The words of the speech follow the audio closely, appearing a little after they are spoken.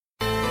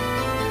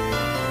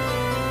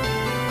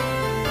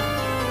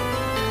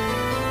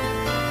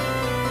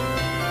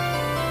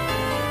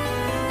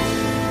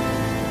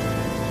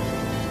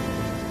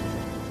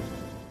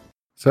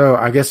So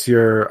I guess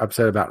you're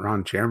upset about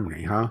Ron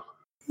Jeremy, huh?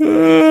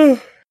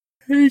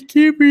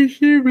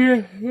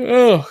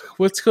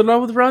 What's going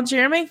on with Ron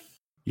Jeremy?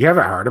 You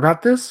haven't heard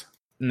about this?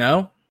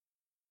 No.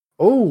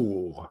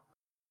 Oh,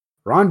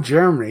 Ron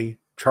Jeremy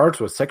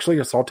charged with sexually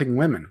assaulting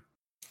women.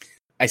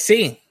 I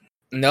see.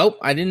 Nope,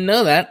 I didn't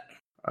know that.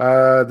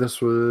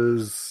 This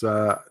was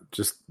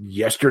just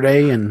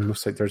yesterday, and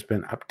looks like there's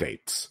been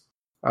updates.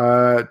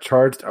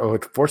 Charged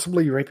with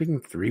forcibly raping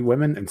 3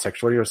 women and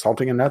sexually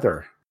assaulting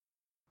another.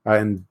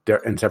 In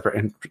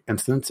separate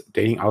incidents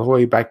dating all the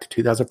way back to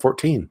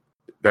 2014.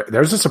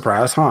 There's a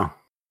surprise, huh?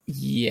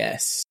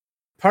 Yes.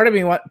 Part of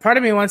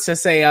me wants to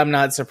say I'm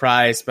not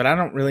surprised, but I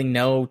don't really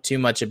know too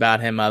much about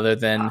him other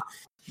than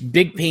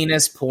big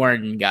penis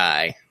porn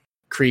guy,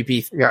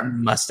 creepy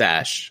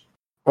mustache.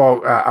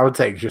 Well, I would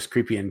say just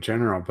creepy in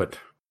general, but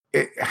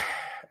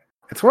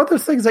it's one of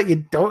those things that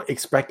you don't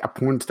expect a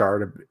porn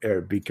star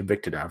to be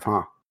convicted of,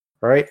 huh?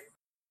 Right?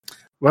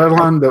 Let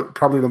alone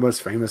probably the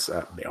most famous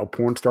male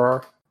porn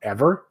star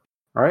ever,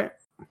 right?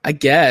 I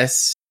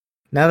guess.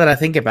 Now that I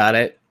think about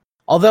it.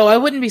 Although I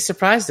wouldn't be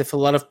surprised if a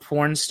lot of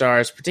porn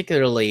stars,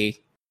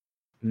 particularly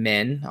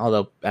men,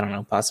 although I don't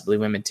know, possibly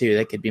women too,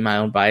 that could be my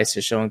own bias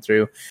just showing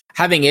through,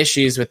 having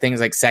issues with things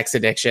like sex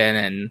addiction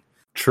and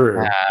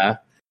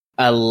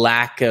a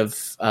lack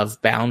of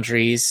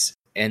boundaries,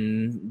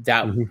 and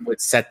that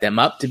would set them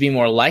up to be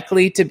more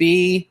likely to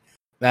be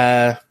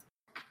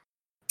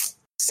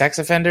sex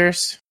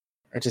offenders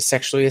or to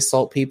sexually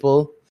assault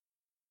people.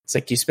 It's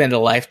like you spend a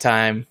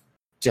lifetime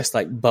just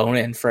like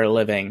boning for a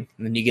living,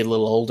 and then you get a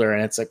little older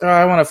and it's like, oh,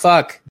 I want to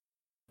fuck.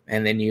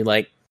 And then you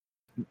like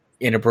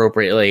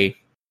inappropriately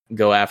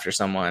go after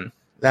someone.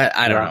 That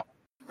I don't know.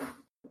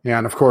 Yeah,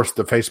 and of course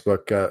the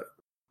Facebook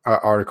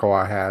article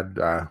I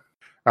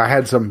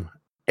had some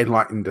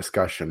enlightened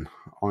discussion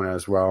on it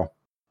as well.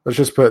 Let's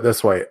just put it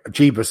this way.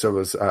 Jeebus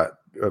was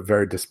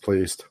very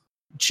displeased.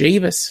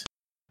 Jeebus?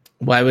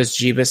 Why was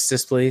Jeebus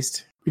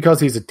displeased?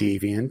 Because he's a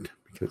deviant.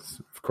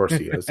 Because of course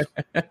he is.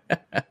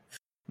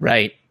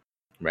 Right.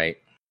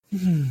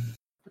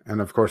 And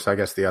of course, I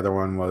guess the other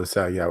one was,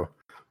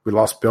 we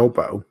lost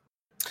Bilbo,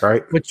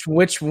 right?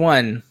 Which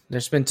one?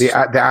 There's been the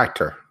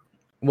actor.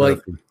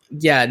 Well,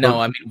 yeah, no,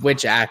 I mean,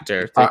 which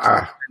actor?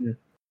 The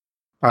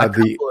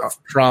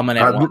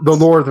prominent ones. The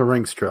Lord of the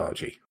Rings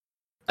trilogy.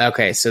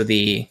 Okay, so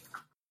I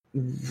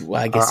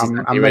guess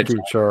I'm making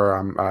sure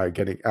I'm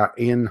getting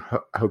Ian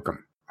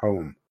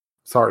Holm.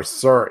 Sorry,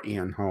 Sir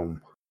Ian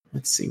Holm.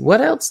 Let's see.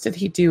 What else did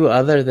he do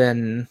other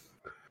than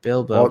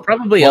Bilbo?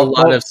 Probably a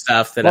lot of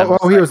stuff that.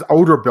 He was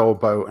older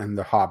Bilbo in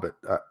The Hobbit,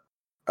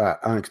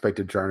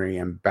 Unexpected Journey,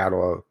 and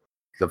Battle of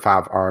the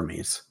Five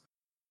Armies.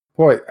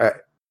 Boy,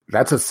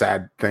 that's a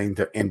sad thing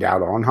to end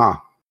out on, huh?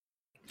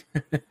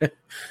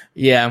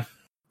 Yeah.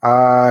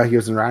 He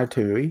was in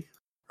Ratatouille.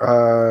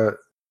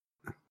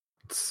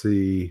 Let's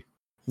see.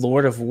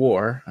 Lord of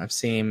War. I've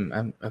seen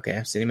him.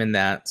 I've seen him in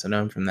that, so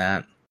know him from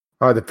that.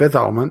 The Fifth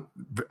Element.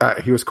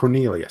 He was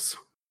Cornelius.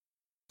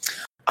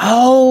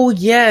 Oh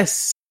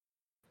yes,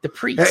 the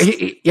priest.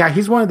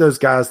 He's one of those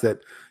guys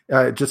that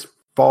just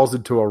falls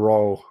into a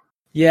role.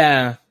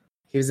 Yeah,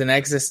 he was in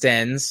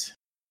Existenz.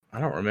 I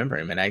don't remember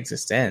him in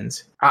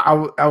Existenz.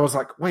 I was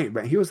like, wait,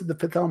 man, he was in the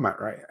Fifth Element,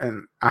 right?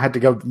 And I had to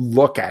go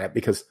look at it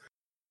because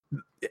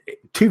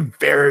 2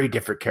 very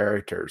different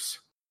characters.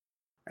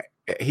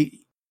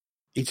 He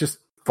just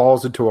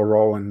falls into a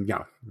role, and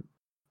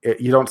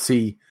you don't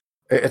see.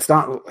 It's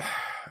not.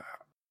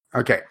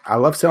 Okay, I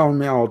love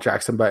Samuel L.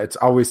 Jackson, but it's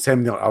always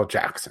Samuel L.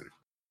 Jackson.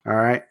 All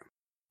right?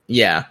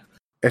 Yeah.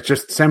 It's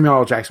just Samuel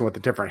L. Jackson with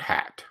a different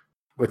hat.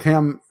 With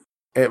him,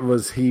 it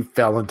was he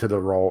fell into the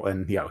role,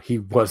 and he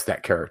was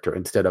that character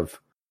instead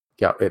of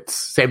it's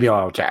Samuel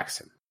L.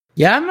 Jackson.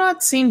 Yeah, I've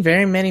not seen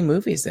very many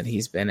movies that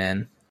he's been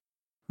in.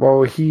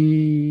 Well, a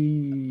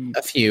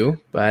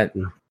few, but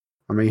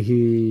I mean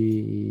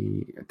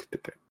he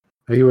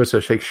was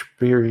a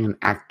Shakespearean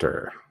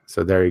actor.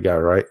 So there you go,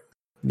 right?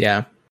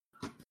 Yeah.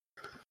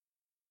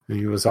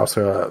 He was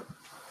also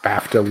a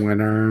BAFTA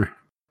winner.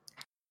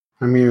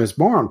 I mean, it was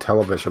more on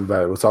television,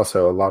 but it was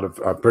also a lot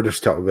of British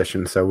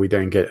television, so we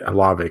didn't get a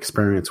lot of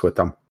experience with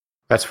them.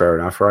 That's fair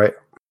enough, right?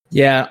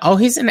 Yeah. Oh,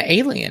 he's an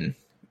Alien.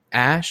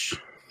 Ash.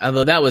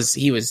 Although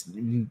he was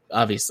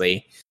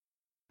obviously,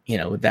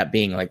 with that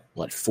being like,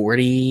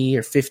 40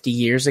 or 50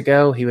 years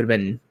ago, he would have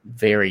been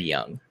very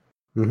young.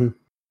 Mm-hmm.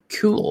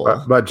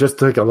 Cool. But just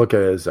take a look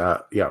at his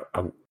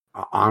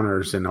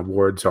honors and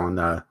awards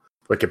on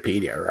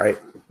Wikipedia, right?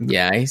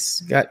 Yeah,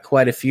 he's got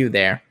quite a few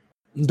there.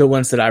 The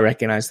ones that I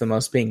recognize the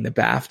most being the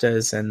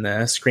BAFTAs and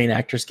the Screen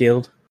Actors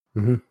Guild.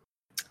 Mm-hmm.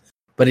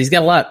 But he's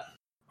got a lot.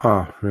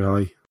 Oh,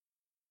 really?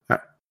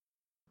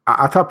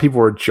 I thought people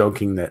were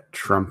joking that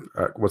Trump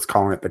was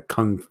calling it the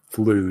Kung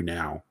Flu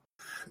now.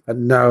 But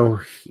no,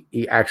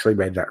 he actually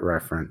made that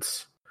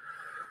reference.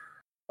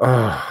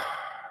 Oh,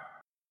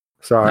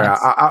 sorry.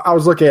 I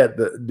was looking at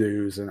the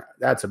news, and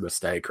that's a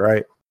mistake,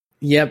 right?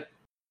 Yep.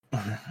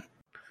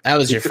 That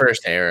was your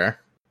first error.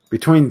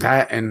 Between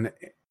that and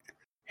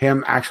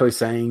him actually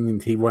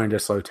saying he wanted to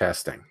slow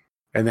testing.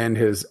 And then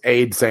his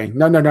aide saying,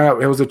 no,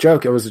 it was a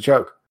joke. It was a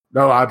joke.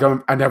 No,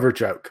 I never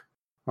joke.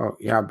 Oh,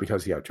 yeah,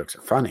 because jokes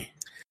are funny.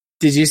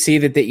 Did you see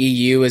that the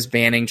EU is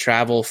banning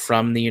travel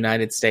from the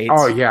United States?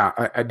 Oh, yeah.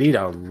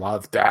 Anita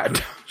loved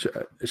that.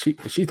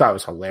 She thought it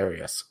was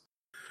hilarious.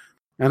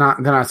 And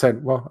then I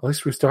said, well, at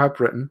least we still have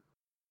Britain.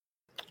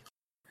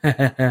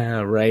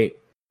 Right.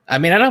 I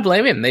mean, I don't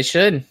blame him. They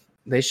should.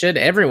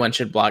 Everyone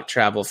should block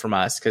travel from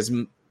us because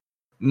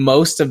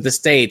most of the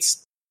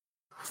states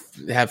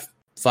have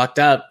fucked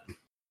up.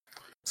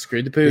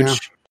 Screwed the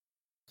pooch.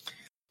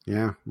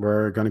 Yeah,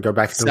 we're going to go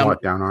back to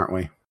lockdown, aren't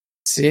we?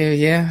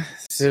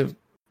 So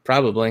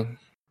probably.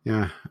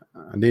 Yeah,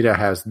 Anita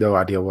has no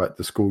idea what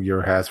the school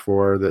year has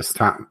for this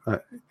time.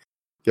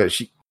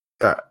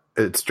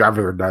 It's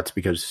driving her nuts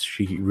because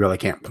she really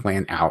can't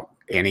plan out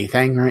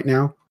anything right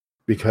now.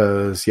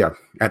 Because,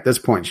 at this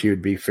point, she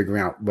would be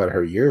figuring out what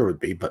her year would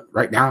be. But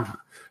right now,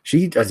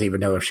 she doesn't even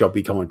know if she'll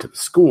be going to the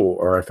school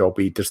or if it'll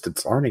be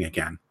distance learning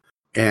again.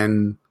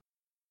 And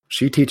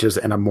she teaches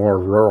in a more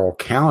rural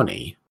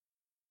county.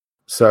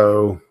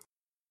 So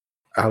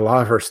a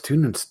lot of her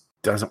students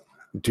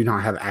do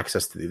not have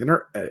access to the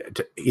internet,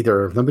 to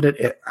either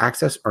limited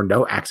access or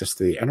no access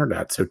to the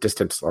internet. So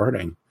distance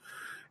learning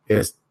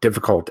is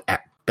difficult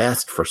at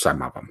best for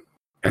some of them.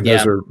 And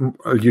those are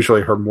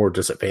usually her more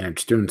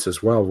disadvantaged students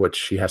as well, which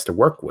she has to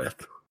work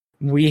with.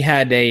 We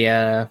had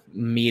a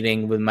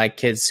meeting with my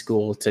kids'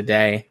 school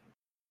today.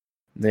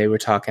 They were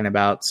talking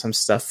about some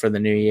stuff for the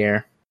new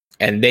year.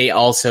 And they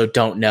also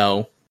don't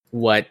know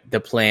what the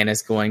plan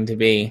is going to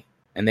be.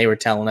 And they were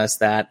telling us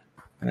that.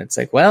 And it's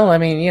like, well, I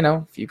mean,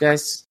 if you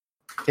guys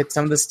get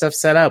some of this stuff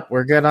set up,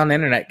 we're good on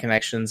internet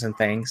connections and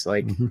things.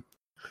 Like,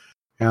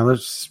 Yeah,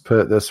 let's put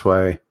it this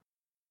way.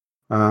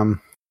 I'm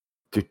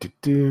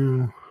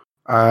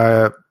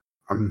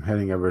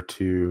heading over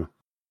to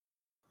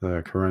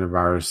the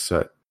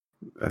coronavirus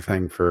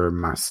thing for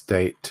my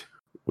state.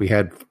 We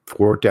had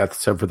 4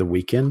 deaths over the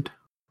weekend,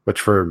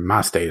 which for my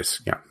state is,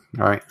 all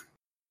right.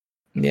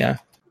 Yeah.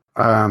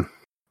 Up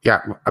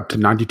to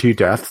 92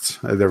 deaths.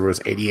 There was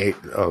 88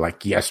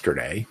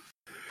 yesterday.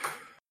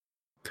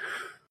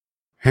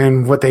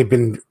 And what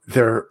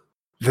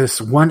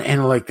this one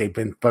analytic they've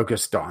been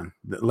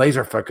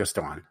laser focused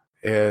on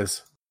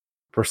is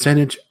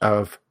percentage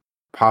of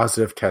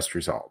positive test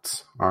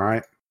results. All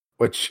right.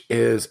 Which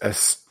is a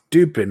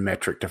stupid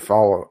metric to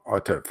follow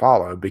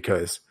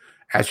because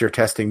as you're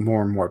testing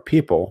more and more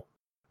people,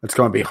 it's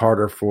going to be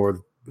harder for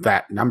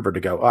that number to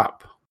go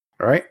up.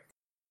 All right.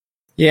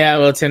 Yeah.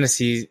 Well,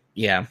 Tennessee.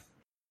 Yeah.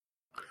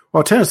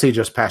 Well, Tennessee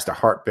just passed a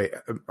heartbeat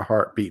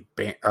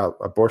ban,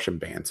 abortion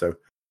ban. So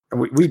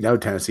we know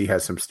Tennessee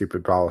has some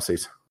stupid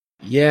policies.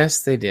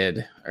 Yes, they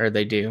did. Or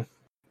they do.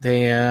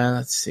 They,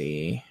 let's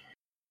see.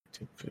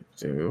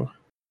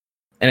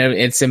 And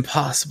it's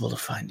impossible to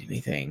find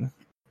anything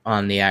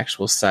on the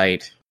actual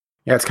site.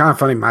 Yeah, it's kind of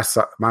funny. My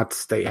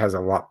state has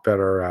a lot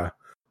better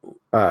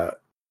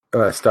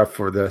stuff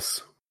for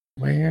this.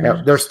 Where?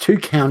 Now, there's 2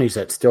 counties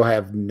that still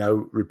have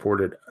no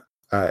reported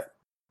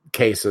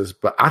cases,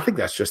 but I think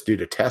that's just due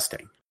to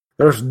testing.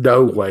 There's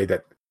no way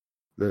that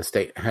the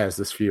state has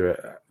this few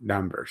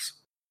numbers.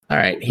 All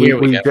right, here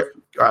we go.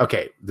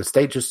 Okay, the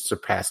state just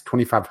surpassed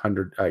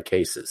 2,500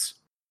 cases.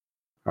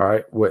 All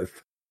right,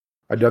 with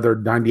another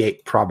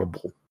 98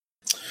 probable.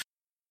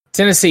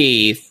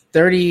 Tennessee,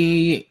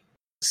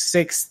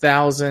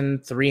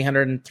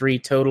 36,303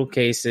 total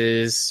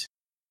cases.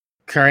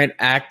 Current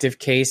active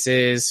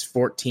cases,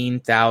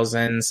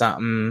 14,000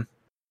 something.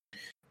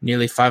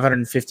 Nearly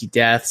 550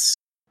 deaths.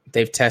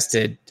 They've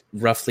tested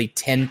roughly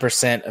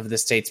 10% of the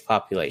state's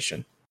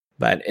population.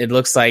 But it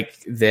looks like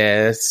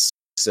a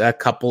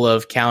couple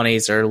of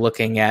counties are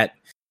looking at,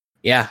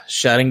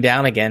 shutting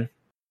down again.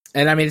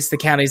 And I mean, it's the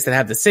counties that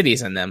have the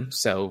cities in them.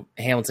 So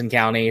Hamilton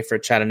County for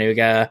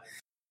Chattanooga,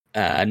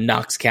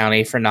 Knox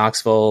County for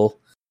Knoxville.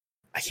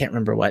 I can't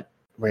remember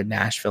where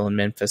Nashville and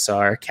Memphis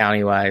are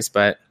county-wise,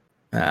 but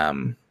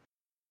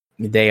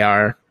they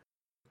are,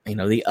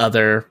 the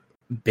other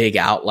big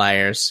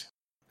outliers.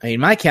 I mean,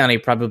 my county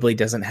probably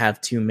doesn't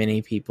have too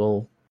many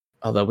people,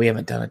 although we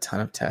haven't done a ton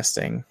of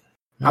testing.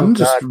 I'm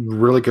just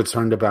really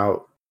concerned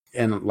about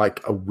in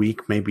like a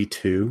week, maybe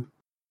 2,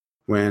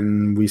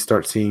 when we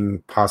start seeing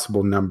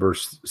possible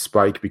numbers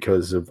spike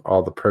because of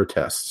all the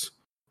protests,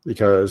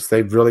 because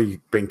they've really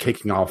been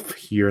kicking off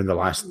here in the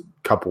last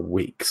couple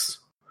weeks,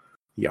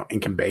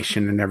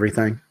 incubation and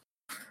everything.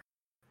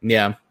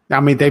 Yeah.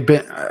 I mean, they've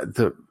been,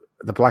 the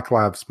Black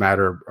Lives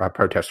Matter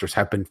protesters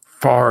have been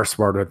far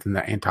smarter than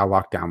the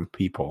anti-lockdown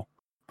people,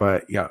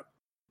 but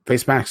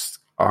face masks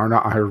are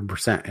not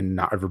 100% and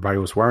not everybody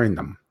was wearing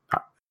them.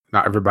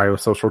 Not everybody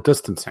was social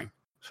distancing.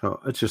 So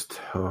it's just,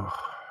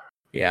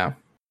 yeah.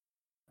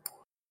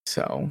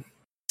 So,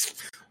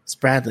 it's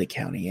Bradley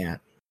County at?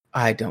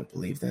 I don't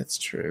believe that's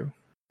true.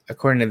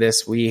 According to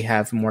this, we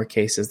have more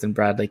cases than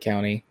Bradley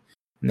County,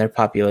 and their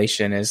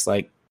population is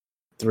like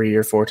 3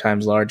 or 4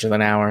 times larger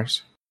than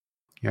ours.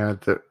 Yeah,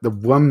 the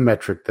one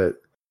metric that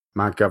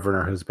my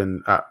governor has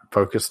been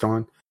focused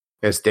on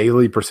is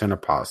daily percent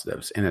of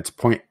positives, and it's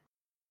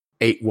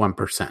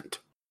 0.81%.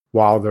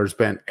 while there's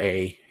been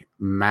a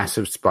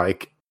massive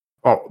spike,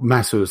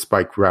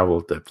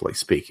 relatively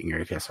speaking,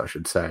 I guess I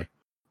should say,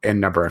 in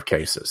number of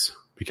cases.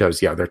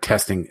 Because, they're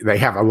testing. They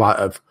have a lot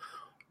of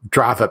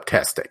drive-up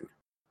testing,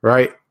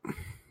 right?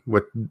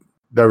 With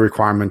the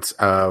requirements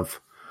of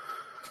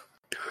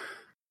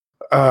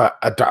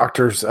a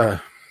doctor's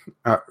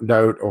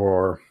note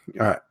or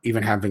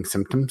even having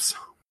symptoms.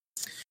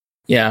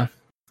 Yeah.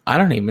 I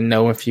don't even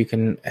know if you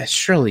can.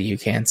 Surely you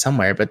can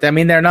somewhere. But, I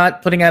mean, they're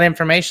not putting out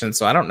information.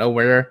 So I don't know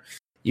where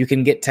you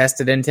can get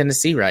tested in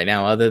Tennessee right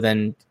now other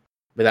than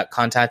without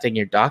contacting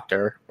your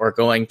doctor or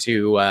going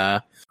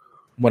to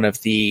one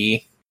of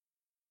the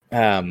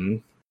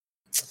the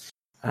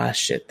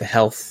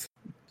health,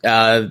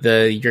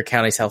 your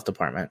county's health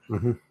department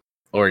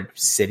or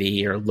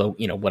city or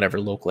whatever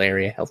local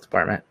area health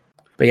department.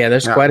 But yeah,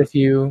 there's quite a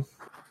few.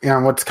 Yeah,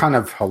 and what's kind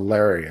of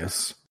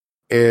hilarious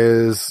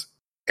is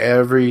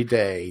every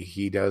day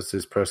he does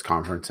his press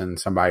conference and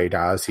somebody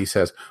dies, he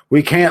says,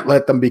 we can't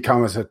let them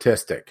become a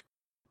statistic.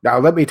 Now,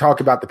 let me talk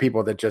about the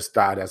people that just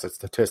died as a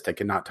statistic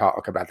and not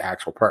talk about the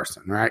actual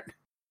person, right?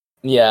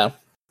 Yeah.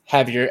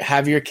 Have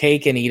your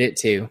cake and eat it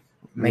too.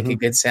 Make a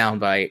good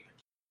soundbite,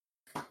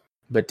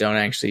 but don't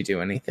actually do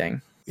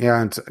anything.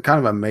 Yeah, it's kind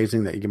of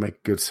amazing that you can make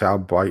a good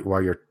soundbite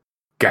while you're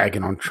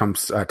gagging on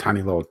Trump's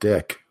tiny little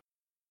dick.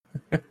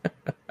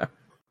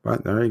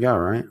 But there you go,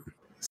 right?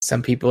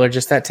 Some people are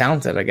just that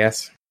talented, I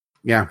guess.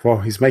 Yeah, well,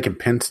 he's making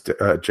Pence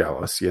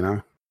jealous,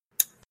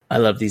 I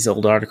love these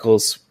old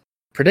articles.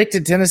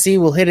 Predicted Tennessee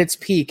will hit its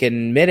peak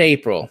in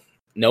mid-April.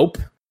 Nope.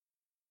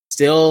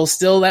 Still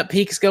that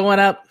peak's going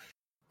up.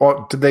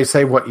 Well, did they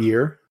say what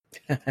year?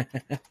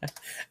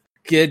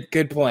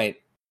 Good point.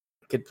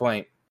 Good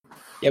point.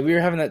 Yeah, we were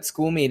having that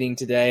school meeting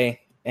today,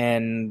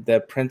 and the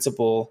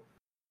principal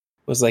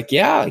was like,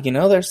 yeah,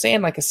 they're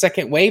saying like a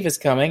second wave is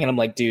coming. And I'm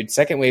like, dude,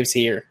 second wave's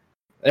here.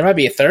 There might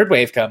be a third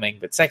wave coming,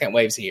 but second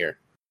wave's here.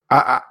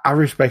 I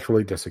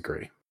respectfully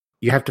disagree.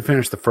 You have to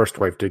finish the first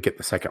wave to get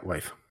the second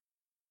wave.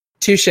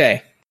 Touche.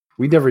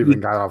 We never even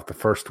got off the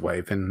first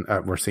wave, and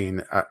we're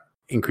seeing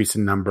increase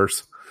in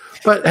numbers.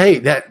 But hey,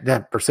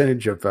 that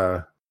percentage of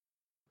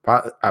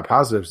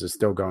positives is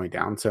still going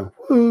down. So,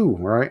 woo,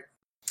 right?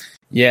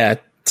 Yeah,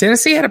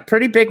 Tennessee had a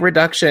pretty big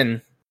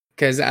reduction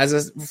because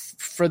as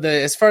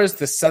far as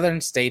the southern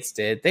states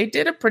did, they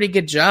did a pretty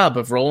good job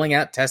of rolling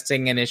out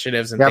testing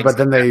initiatives. And yeah, but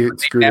then they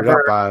screwed it up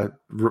by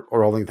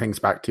rolling things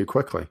back too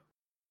quickly.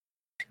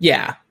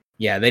 Yeah,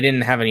 they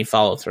didn't have any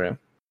follow through.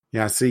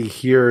 Yeah, see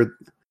here,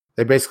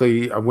 they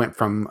basically went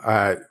from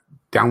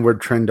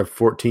downward trend of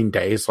 14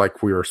 days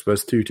like we were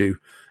supposed to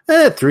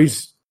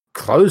 3's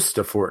close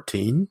to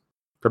 14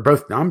 for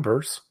both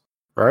numbers,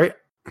 right?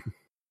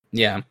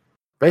 Yeah.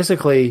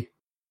 Basically,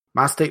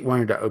 my state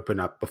wanted to open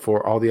up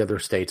before all the other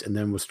states and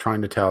then was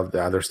trying to tell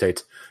the other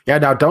states, yeah,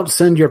 now don't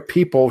send your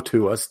people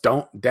to us.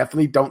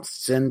 Definitely don't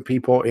send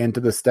people into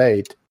the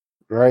state,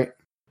 right?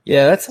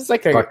 Yeah, that sounds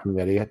like fucking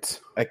idiots.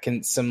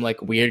 Some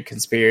like weird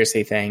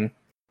conspiracy thing.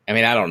 I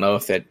mean, I don't know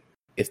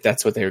if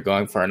that's what they were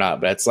going for or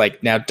not, but it's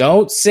like, now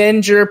don't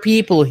send your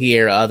people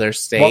here, other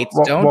states.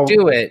 Don't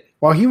do it.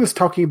 Well, he was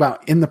talking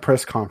about in the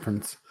press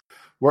conference,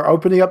 we're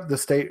opening up the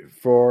state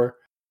for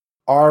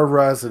our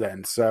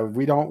residents.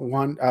 We don't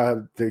want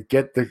to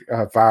get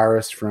the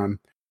virus from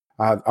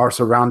our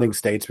surrounding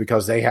states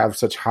because they have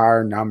such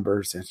higher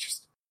numbers. It's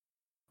just,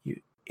 you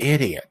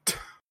idiot.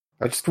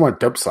 I just want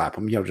to dope slap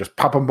him, just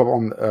pop him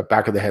on the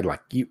back of the head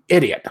like, you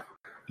idiot.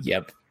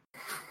 Yep.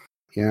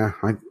 Yeah,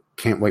 I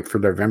can't wait for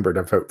November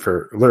to vote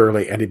for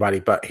literally anybody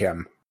but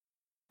him.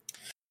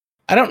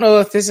 I don't know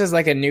if this is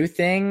like a new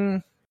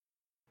thing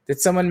that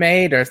someone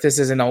made or if this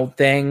is an old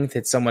thing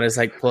that someone is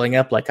like pulling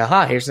up like,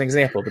 aha, here's an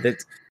example.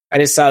 But I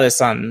just saw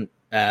this on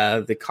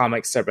the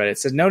comics subreddit. It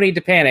says, no need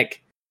to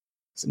panic.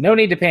 So, no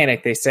need to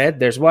panic, they said.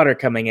 There's water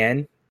coming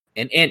in.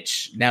 An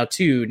inch, now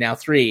 2, now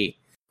 3.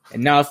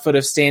 And now a foot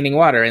of standing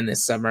water in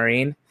this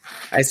submarine.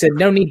 I said,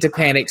 no need to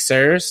panic,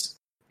 sirs.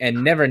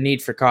 And never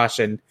need for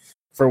caution.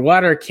 For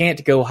water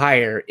can't go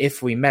higher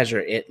if we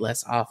measure it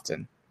less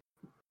often.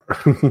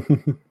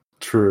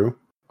 True.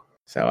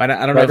 So I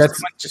don't know if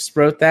someone just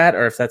wrote that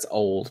or if that's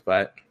old,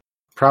 but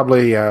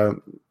probably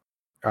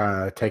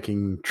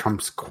taking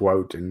Trump's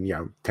quote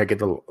and taking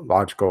the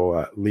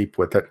logical leap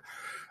with it.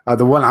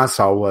 The one I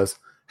saw was,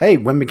 "Hey,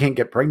 women can't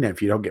get pregnant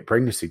if you don't get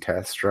pregnancy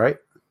tests, right?"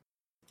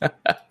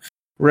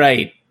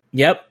 Right.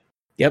 Yep.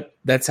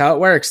 That's how it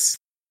works.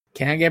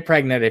 Can't get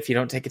pregnant if you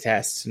don't take a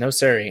test. No,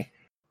 sorry.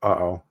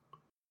 Uh-oh.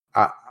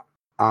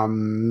 I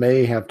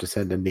may have to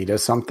send Anita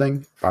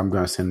something, but I'm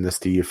going to send this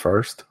to you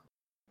first.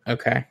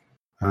 Okay.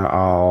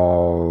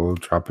 I'll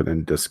drop it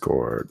in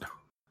Discord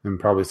and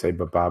probably say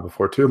bye-bye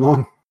before too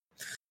long.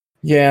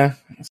 Yeah,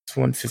 it's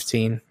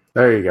 1:15.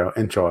 There you go.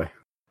 Enjoy.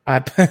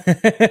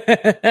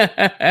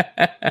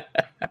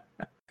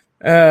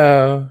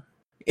 Oh.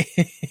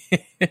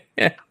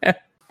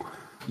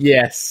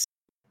 Yes.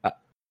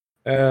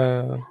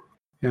 Yeah,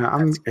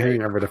 I'm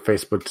heading over to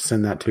Facebook to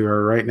send that to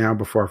her right now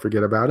before I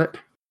forget about it.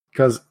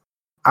 Because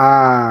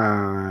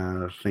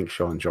I think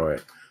she'll enjoy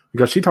it.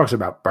 Because she talks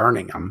about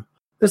burning them.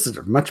 This is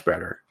much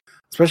better,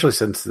 especially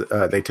since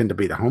they tend to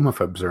be the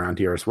homophobes around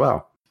here as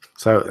well.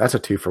 So that's a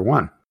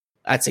 2-for-1.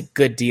 That's a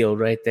good deal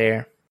right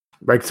there.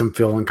 Makes them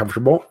feel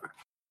uncomfortable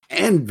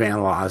and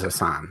vandalize a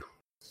sign.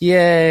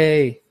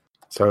 Yay!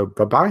 So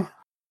bye-bye.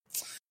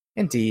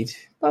 Indeed.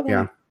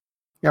 Bye-bye.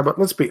 Yeah, but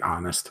let's be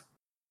honest.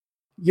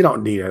 You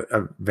don't need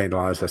a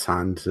vandalize a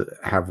sign to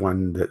have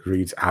one that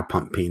reads "I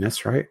pump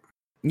penis," right?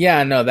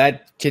 Yeah, no,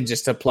 that can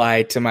just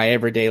apply to my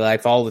everyday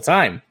life all the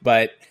time.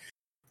 But,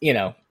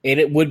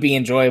 it would be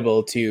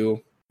enjoyable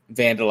to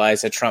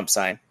vandalize a Trump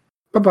sign.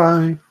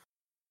 Bye-bye.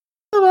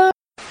 Bye-bye.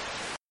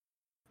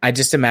 I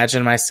just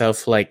imagine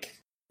myself like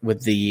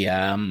with the,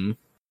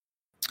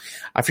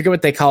 I forget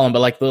what they call them, but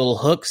like little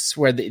hooks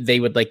where they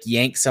would like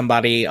yank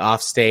somebody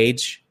off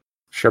stage.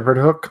 Shepherd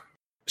hook?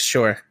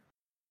 Sure.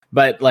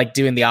 But like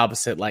doing the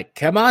opposite, like,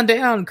 come on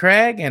down,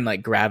 Craig, and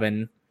like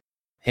grabbing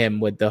him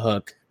with the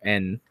hook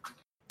and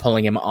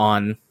pulling him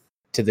on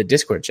to the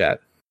Discord chat.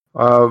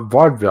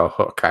 Vaudeville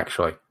hook,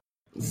 actually.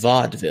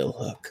 Vaudeville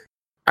hook.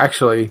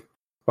 Actually,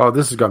 well,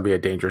 this is going to be a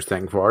dangerous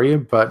thing for you,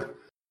 but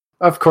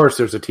of course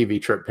there's a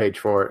TV trip page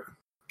for it.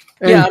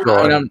 Yeah,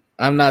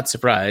 I'm not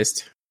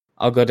surprised.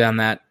 I'll go down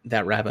that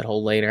rabbit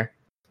hole later.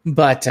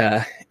 But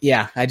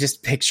yeah, I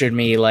just pictured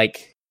me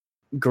like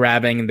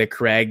grabbing the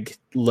Craig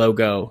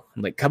logo,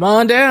 like, come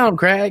on down,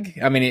 Craig.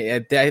 I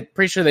mean, I'm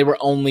pretty sure they were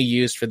only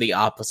used for the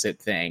opposite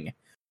thing,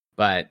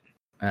 but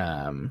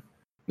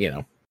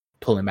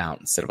pull him out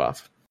instead of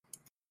off.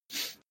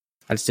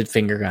 I just did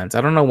finger guns.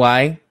 I don't know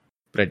why,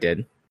 but I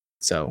did.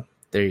 So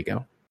there you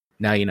go.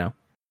 Now you know.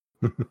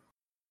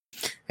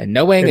 And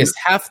knowing is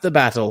half the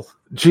battle.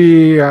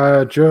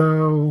 G.I.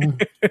 Joe.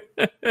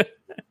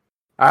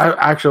 I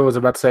actually was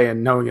about to say,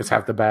 and knowing is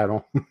half the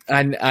battle.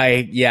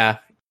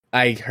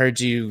 I heard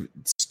you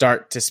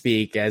start to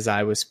speak as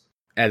I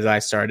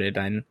started,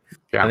 and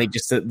I think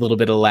just a little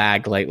bit of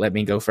lag, like let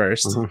me go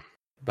first. Mm-hmm.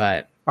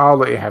 But I'll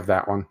let you have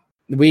that one.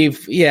 We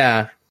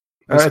spent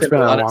a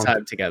lot of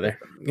time together.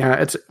 Yeah,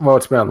 it's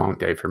been a long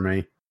day for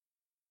me.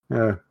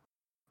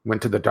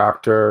 Went to the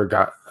doctor,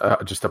 got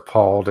just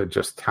appalled at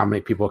just how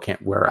many people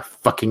can't wear a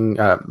fucking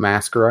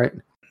mask, right?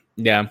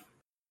 Yeah.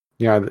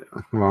 Yeah,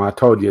 well, I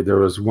told you there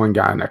was one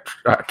guy in a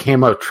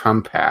camo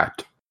Trump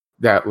hat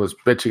that was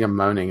bitching and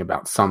moaning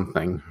about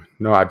something.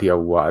 No idea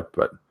what,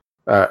 but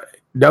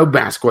no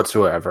mask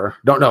whatsoever.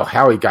 Don't know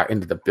how he got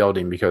into the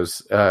building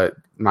because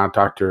my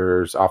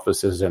doctor's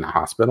office is in a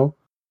hospital,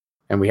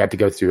 and we had to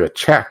go through a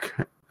check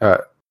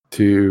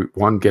to,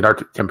 one, get our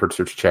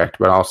temperatures checked,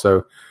 but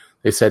also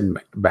they said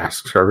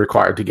masks are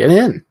required to get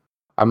in.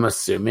 I'm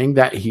assuming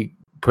that he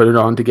put it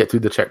on to get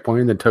through the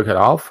checkpoint and then took it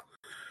off,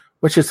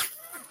 which is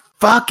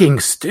fucking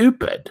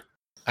stupid.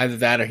 Either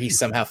that or he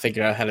somehow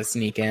figured out how to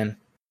sneak in.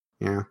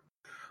 Yeah.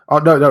 Oh,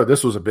 no,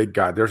 this was a big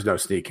guy. There's no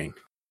sneaking.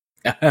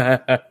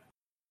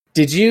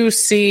 Did you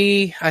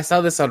see... I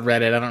saw this on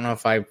Reddit. I don't know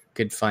if I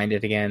could find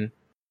it again.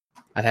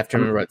 I'd have to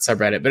remember what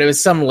subreddit. But it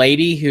was some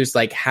lady who's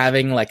like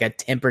having like a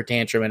temper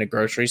tantrum in a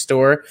grocery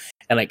store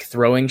and like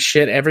throwing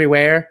shit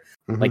everywhere.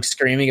 Mm-hmm. Like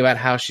screaming about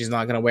how she's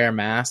not going to wear a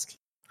mask.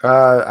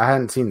 I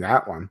hadn't seen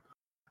that one.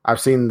 I've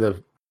seen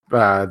the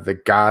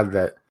guy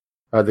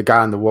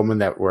and the woman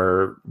that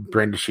were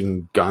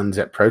brandishing guns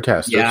at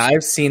protesters. Yeah,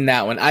 I've seen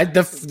that one.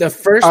 The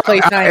first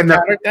place I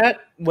encountered that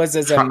was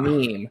as a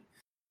meme,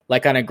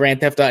 like on a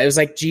Grand Theft Auto. It was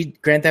like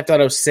Grand Theft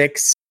Auto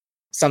 6,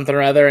 something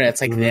or other, and it's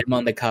like them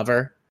on the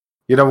cover.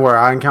 You know where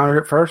I encountered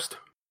it first?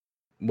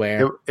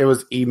 Where? It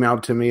was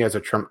emailed to me as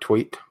a Trump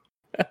tweet.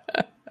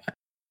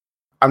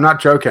 I'm not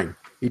joking.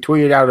 He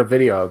tweeted out a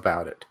video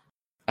about it.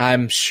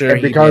 I'm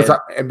sure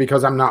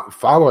because I'm not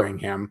following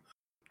him,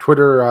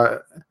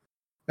 Twitter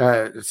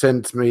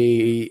sends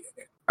me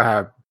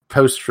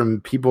posts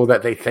from people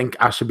that they think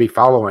I should be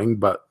following,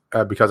 but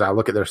because I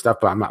look at their stuff,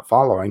 but I'm not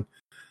following.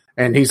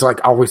 And he's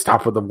like, always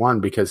top of the one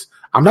because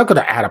I'm not going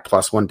to add a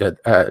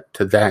 +1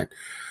 to that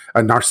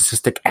a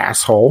narcissistic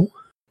asshole.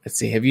 Let's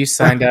see. Have you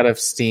signed out of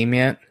Steam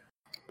yet?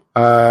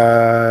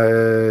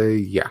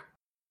 Yeah.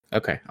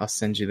 Okay, I'll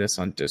send you this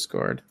on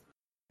Discord.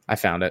 I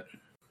found it.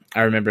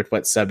 I remembered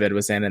what sub it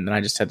was in, and then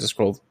I just had to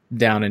scroll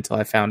down until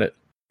I found it.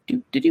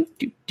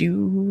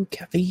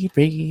 Caffeine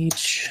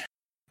Rage.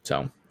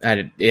 So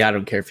I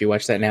don't care if you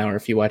watch that now or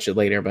if you watch it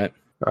later, but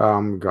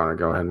I'm gonna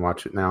go ahead and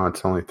watch it now.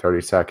 It's only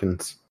 30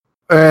 seconds,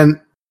 and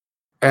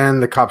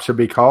the cops should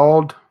be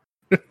called.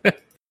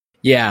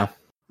 Yeah.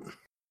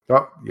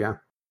 Oh yeah.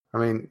 I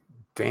mean,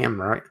 damn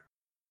right.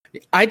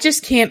 I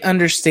just can't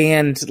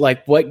understand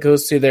like what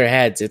goes through their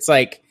heads. It's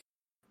like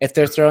if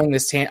they're throwing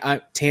this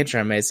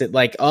tantrum, is it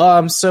like, oh,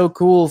 I'm so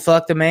cool,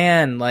 fuck the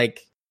man,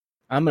 like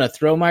I'm gonna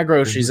throw my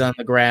groceries on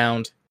the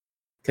ground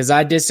because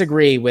I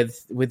disagree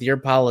with your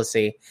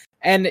policy.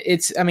 And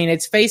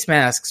it's face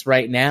masks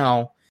right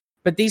now,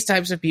 but these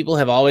types of people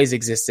have always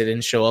existed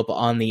and show up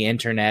on the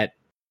internet,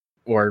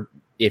 or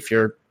if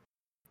you're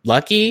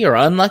lucky or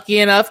unlucky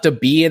enough to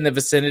be in the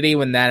vicinity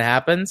when that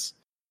happens.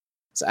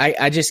 So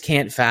I just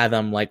can't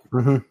fathom like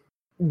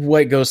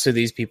what goes through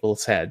these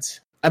people's heads.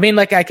 I mean,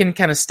 like, I can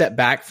kind of step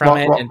back from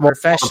it and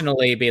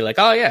professionally be like,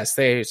 oh, yes,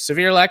 they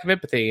severe lack of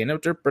empathy. And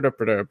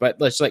but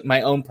it's like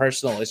my own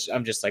personal,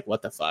 I'm just like,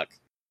 what the fuck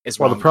is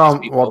wrong?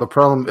 The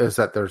problem is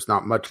that there's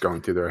not much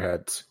going through their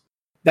heads.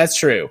 That's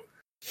true.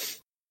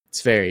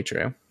 It's very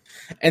true.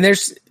 And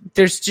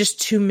there's just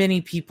too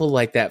many people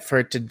like that for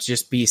it to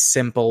just be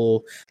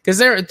simple. Because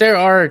there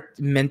are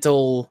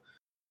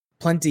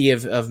plenty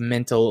of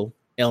mental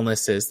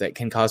illnesses that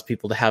can cause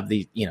people to have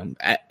the,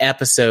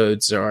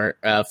 episodes or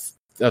of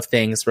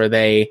things where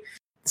they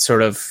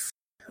sort of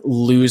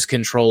lose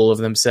control of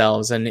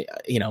themselves. And,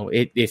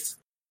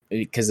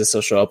 because this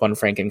will show up on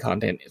Franken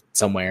content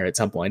somewhere at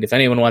some point. If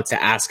anyone wants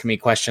to ask me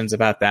questions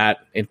about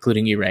that,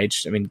 including you,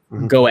 Rage,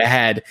 go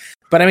ahead.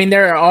 But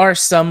there are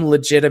some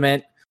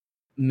legitimate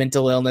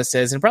mental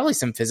illnesses and probably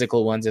some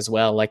physical ones as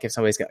well. Like if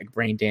somebody's got like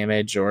brain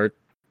damage or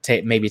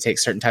maybe take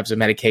certain types of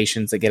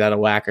medications that get out of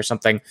whack or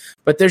something.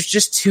 But there's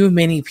just too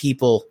many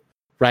people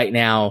right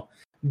now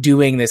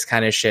doing this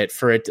kind of shit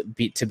for it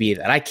to be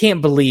that. I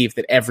can't believe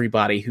that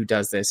everybody who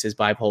does this is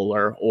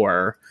bipolar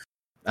or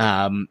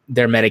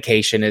their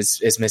medication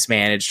is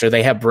mismanaged or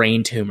they have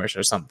brain tumors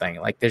or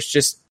something. Like there's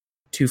just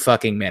too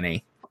fucking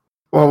many.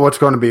 Well, what's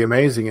going to be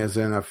amazing is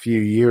in a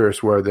few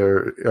years where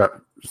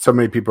so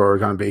many people are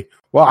going to be,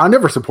 well, I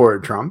never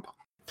supported Trump.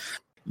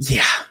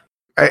 Yeah.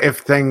 If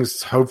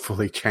things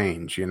hopefully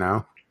change,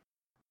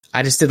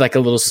 I just did like a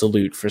little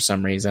salute for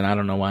some reason. I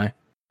don't know why.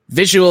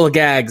 Visual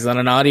gags on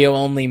an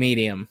audio-only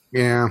medium.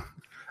 Yeah.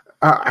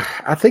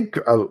 I think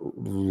a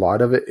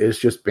lot of it is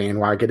just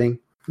bandwagoning.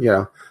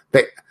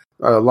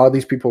 A lot of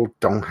these people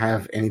don't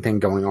have anything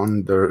going on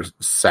in their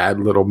sad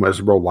little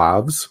miserable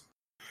lives.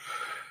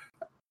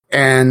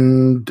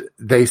 And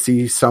they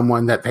see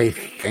someone that they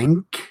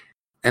think,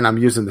 and I'm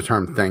using the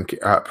term think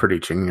pretty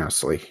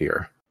generously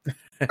here,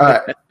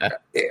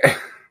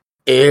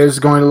 is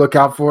going to look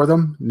out for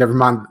them. Never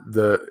mind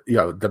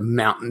the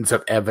mountains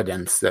of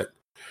evidence that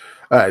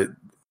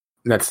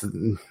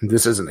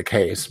this isn't the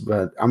case.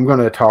 But I'm going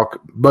to talk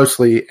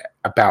mostly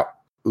about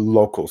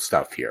local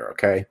stuff here.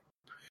 Okay.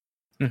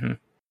 Mm-hmm.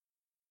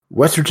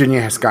 West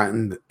Virginia has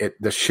gotten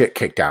the shit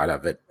kicked out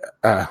of it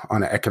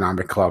on an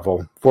economic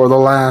level for the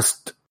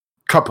last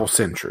couple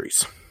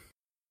centuries.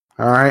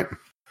 All right.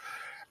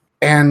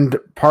 And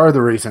part of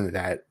the reason of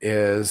that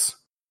is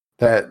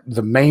that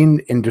the main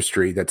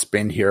industry that's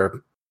been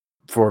here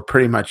for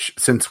pretty much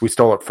since we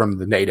stole it from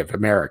the Native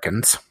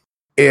Americans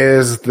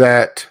is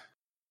that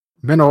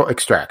mineral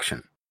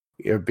extraction,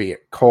 be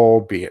it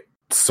coal, be it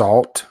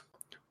salt,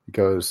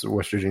 because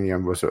West Virginia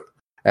was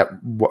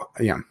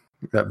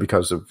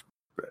because of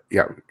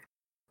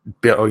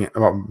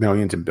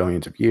millions and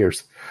billions of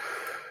years.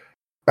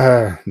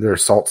 There are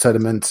salt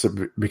sediments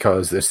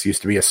because this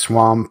used to be a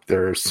swamp.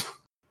 There's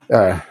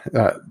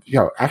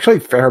actually a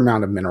fair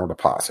amount of mineral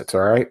deposits,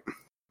 all right?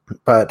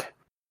 But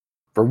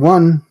for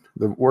one,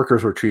 the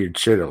workers were treated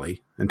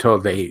shittily until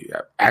they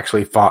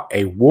actually fought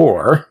a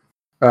war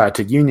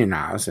to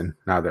unionize, and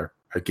now they're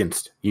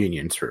against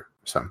unions for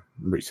some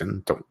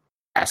reason. Don't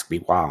ask me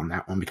why on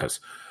that one, because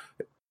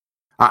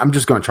I'm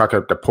just going to chalk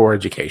up the poor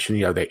education.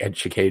 They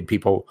educated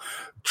people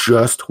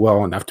just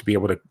well enough to be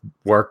able to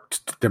work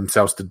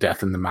themselves to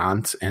death in the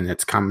mines, and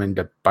it's coming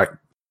to bite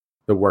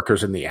the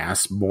workers in the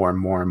ass more and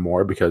more and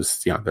more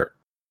because they're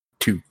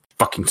too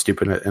fucking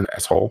stupid and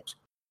assholes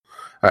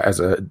as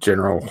a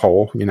general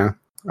whole.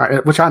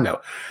 Which I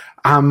know.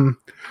 I'm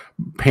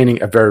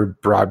painting a very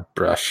broad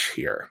brush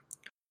here,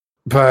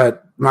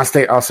 but my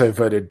state also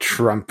voted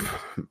Trump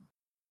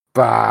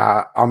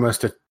by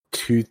almost a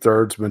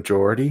 2/3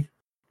 majority.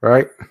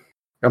 Right?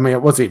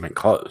 It wasn't even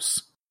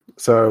close.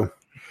 So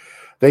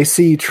they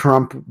see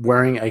Trump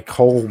wearing a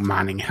coal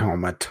mining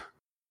helmet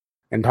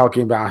and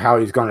talking about how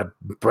he's going to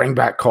bring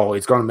back coal.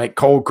 He's going to make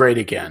coal great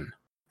again.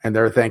 And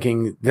they're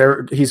thinking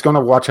he's going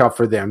to watch out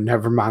for them.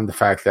 Never mind the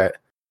fact that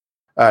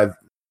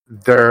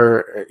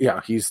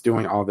he's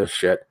doing all this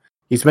shit.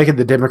 He's making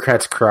the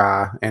Democrats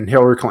cry. And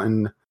Hillary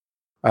Clinton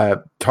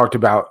talked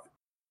about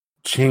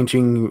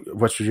changing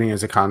West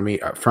Virginia's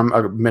economy from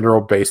a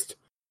mineral-based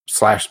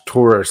 /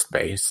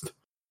 tourist-based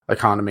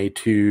economy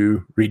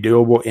to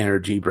renewable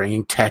energy,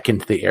 bringing tech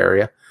into the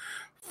area.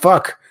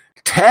 Fuck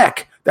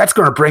tech. That's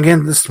going to bring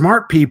in the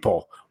smart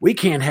people. We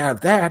can't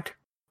have that.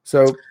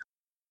 So,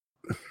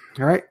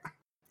 all right.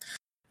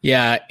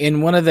 Yeah,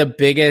 in one of the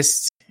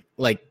biggest,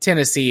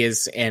 Tennessee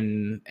is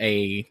in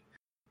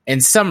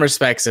some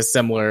respects a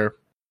similar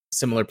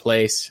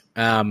place.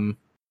 But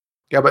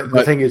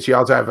the thing is, you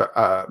also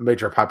have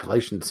major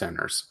population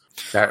centers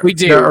that we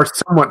do. That are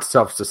somewhat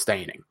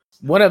self-sustaining.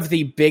 One of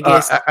the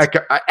biggest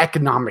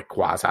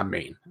economic-wise,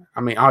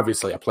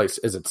 obviously a place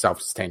isn't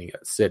self-sustaining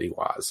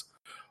city-wise,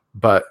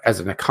 but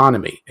as an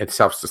economy, it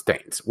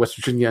self-sustains. West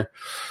Virginia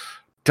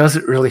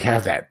doesn't really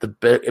have that. The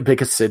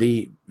biggest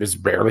city is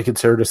barely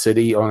considered a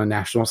city on a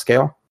national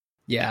scale.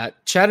 Yeah,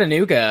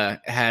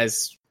 Chattanooga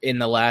has, in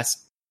the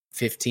last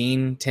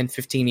 10,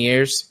 15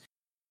 years,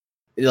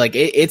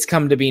 it's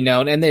come to be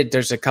known, and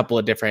there's a couple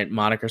of different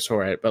monikers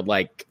for it, but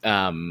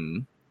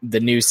the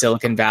new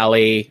Silicon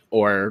Valley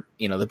or,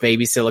 the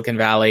baby Silicon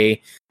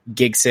Valley,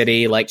 Gig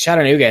City. Like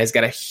Chattanooga has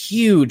got a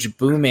huge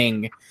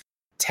booming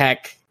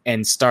tech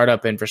and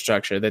startup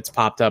infrastructure that's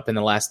popped up in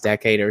the last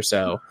decade or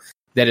so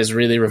that has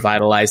really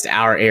revitalized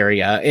our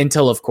area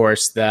until, of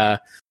course,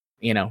 the,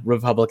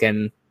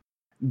 Republican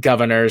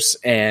governors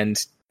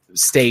and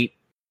state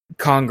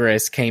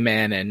Congress came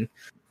in and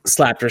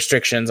slapped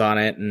restrictions on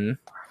it. And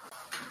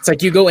it's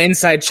like you go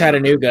inside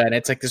Chattanooga and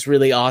it's like this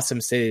really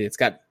awesome city. It's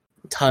got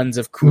tons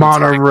of cool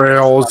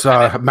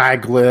monorails,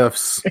 mag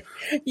lifts.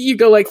 You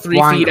go like 3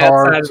 feet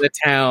cars outside of the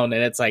town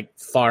and it's like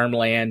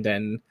farmland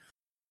and,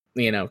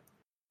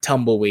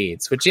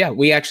 tumbleweeds, which, yeah,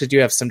 we actually do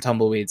have some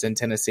tumbleweeds in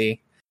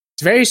Tennessee.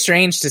 It's very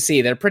strange to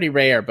see. They're pretty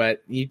rare,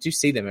 but you do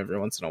see them every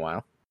once in a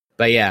while.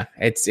 But yeah,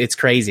 it's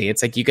crazy.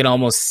 It's like you can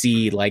almost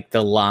see like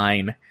the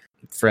line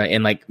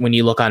and like when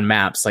you look on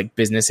maps, like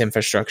business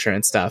infrastructure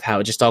and stuff, how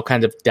it just all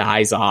kind of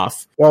dies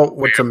off. Well,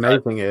 what's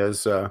amazing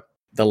is the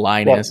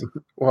line is.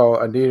 Well,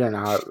 Anita and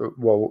I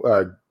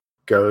will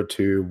go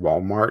to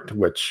Walmart,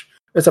 which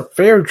is a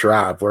fair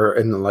drive. We're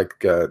in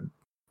like a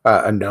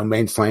no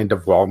man's land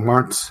of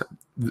Walmarts.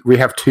 We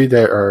have two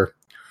that are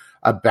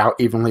about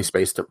evenly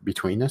spaced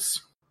between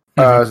us.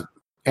 Mm-hmm.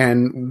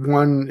 And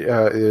one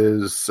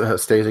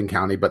stays in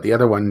county, but the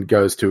other one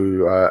goes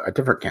to a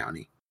different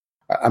county,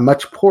 a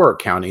much poorer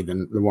county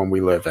than the one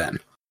we live in.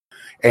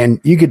 And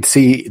you could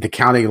see the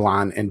county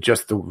line and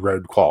just the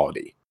road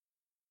quality.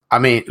 I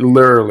mean,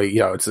 literally,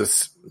 it's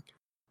this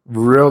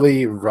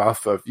really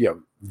rough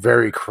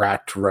very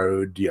cracked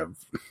road, and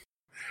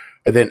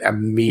then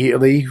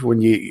immediately when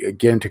you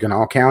get into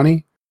Kanawha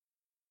County,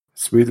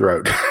 smooth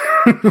road.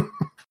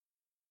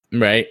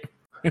 Right.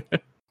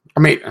 I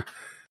mean,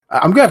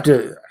 I'm going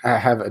to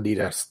have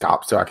Anita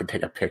stop so I can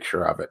take a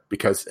picture of it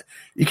because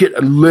you could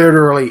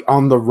literally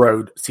on the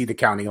road see the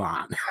county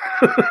line.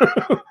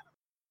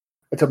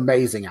 It's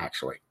amazing,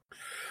 actually.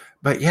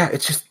 But yeah,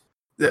 it's just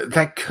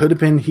that could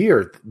have been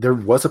here. There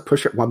was a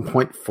push at one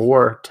point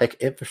for tech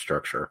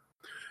infrastructure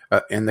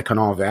in the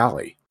Kanawha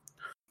Valley.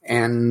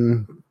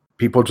 And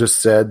people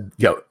just said,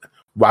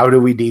 why do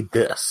we need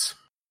this?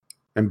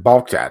 And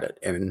balked at it.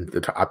 And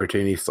the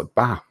opportunity slipped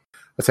by.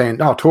 Saying,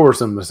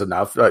 tourism is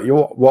enough.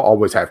 We'll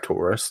always have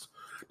tourists.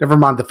 Never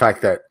mind the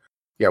fact that,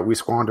 we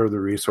squander the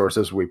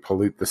resources, we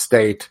pollute the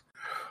state.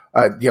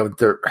 A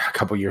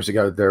couple years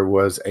ago, there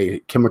was a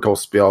chemical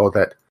spill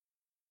that,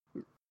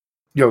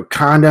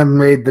 kind of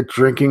made the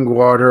drinking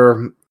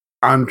water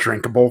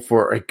undrinkable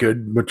for a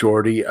good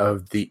majority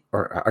of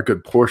or a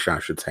good portion, I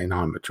should say,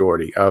 not a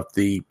majority, of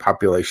the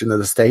population of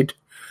the state.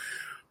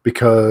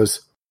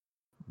 Because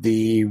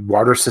the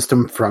water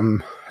system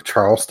from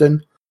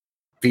Charleston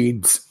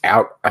feeds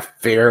out a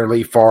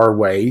fairly far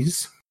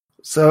ways.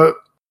 So,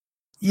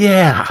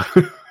 yeah,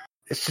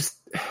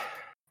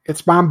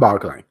 it's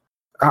mind-boggling.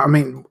 I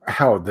mean,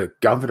 hell, the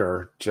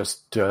governor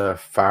just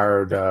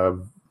fired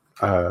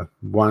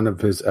one of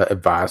his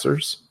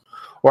advisors.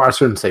 Or I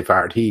shouldn't say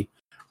fired. He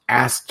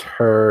asked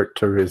her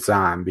to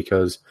resign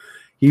because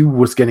he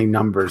was getting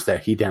numbers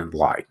that he didn't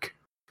like.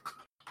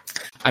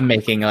 I'm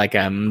making like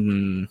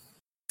a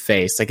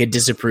face, like a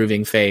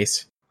disapproving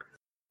face.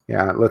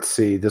 Yeah, let's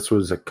see. This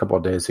was a couple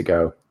of days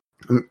ago.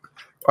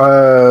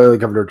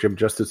 Governor Jim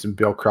Justice and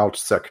Bill Crouch,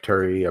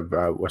 Secretary of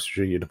West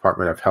Virginia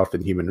Department of Health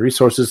and Human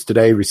Resources,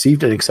 today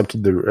received and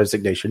accepted the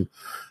resignation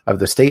of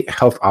the state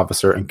health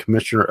officer and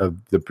commissioner of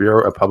the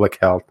Bureau of Public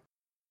Health,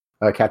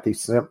 Kathy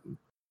Smith.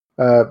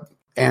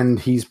 And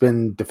he's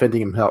been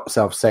defending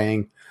himself,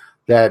 saying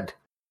that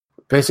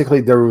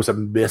basically there was a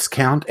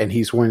miscount and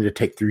he's wanting to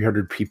take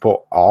 300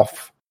 people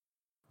off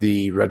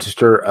the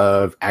register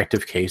of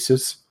active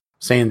cases,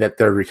 saying that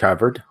they're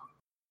recovered.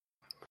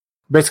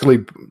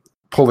 Basically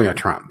pulling a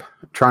Trump,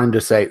 trying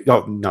to say,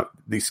 oh, no,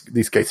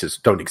 these cases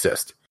don't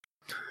exist.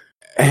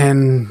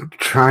 And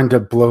trying to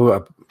blow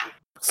a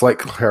slight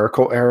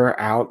clerical error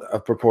out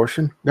of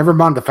proportion. Never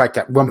mind the fact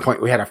that at one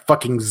point we had a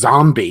fucking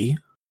zombie.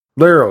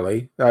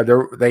 Literally.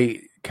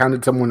 They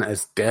counted someone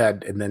as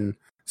dead and then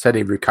said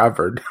he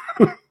recovered.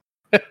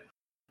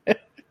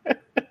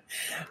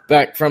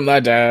 Back from the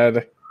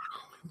dead.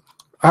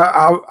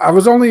 I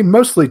was only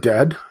mostly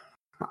dead.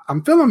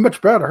 I'm feeling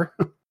much better.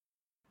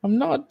 I'm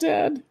not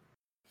dead.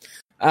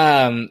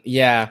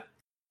 Yeah.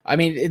 I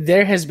mean,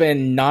 there has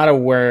been not a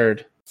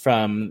word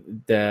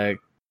from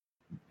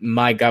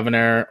my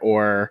governor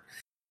or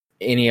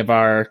any of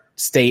our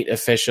state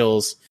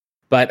officials.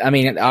 But I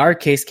mean, our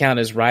case count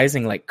is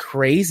rising like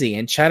crazy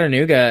in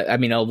Chattanooga. I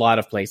mean, a lot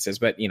of places,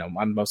 but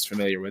I'm most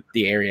familiar with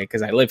the area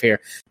because I live here.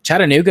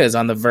 Chattanooga is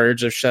on the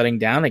verge of shutting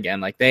down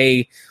again. Like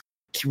they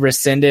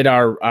rescinded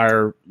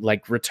our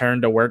like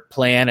return to work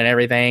plan and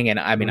everything. And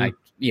I mean, I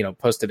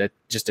posted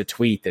just a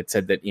tweet that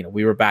said that,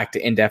 we were back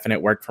to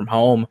indefinite work from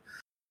home.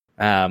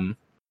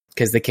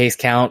 Because the case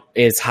count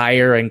is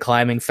higher and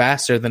climbing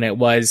faster than it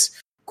was,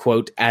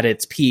 quote, at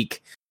its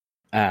peak.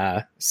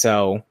 But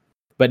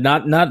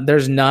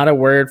there's not a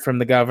word from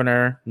the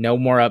governor, no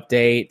more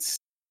updates,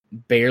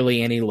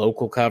 barely any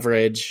local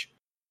coverage.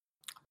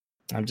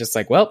 I'm just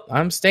like, well,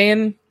 I'm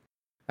going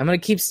to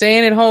keep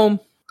staying at home.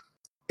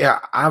 Yeah,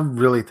 I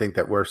really think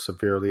that we're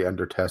severely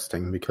under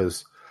testing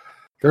because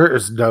there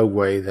is no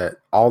way that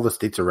all the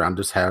states around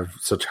us have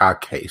such high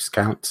case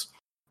counts.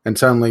 And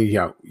suddenly,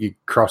 you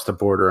cross the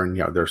border and,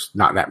 there's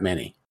not that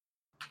many.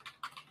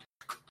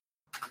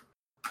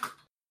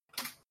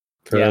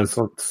 Because,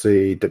 let's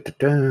see.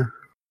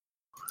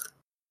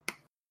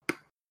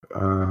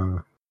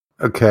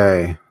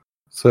 Okay.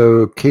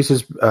 So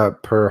cases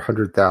per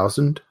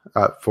 100,000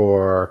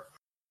 for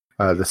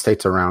the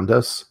states around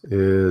us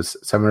is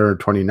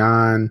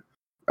 729,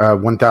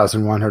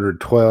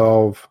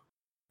 1,112,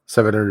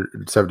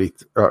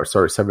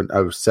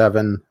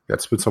 707.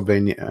 That's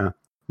Pennsylvania,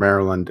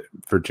 Maryland,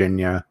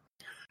 Virginia.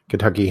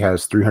 Kentucky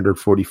has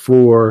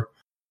 344.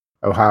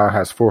 Ohio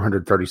has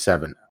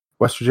 437.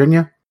 West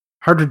Virginia,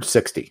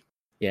 160.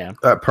 Yeah.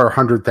 Per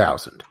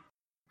 100,000.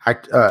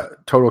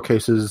 Total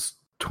cases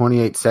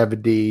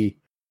 2870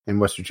 in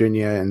West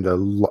Virginia, and the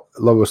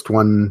lowest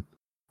one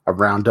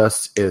around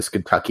us is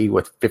Kentucky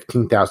with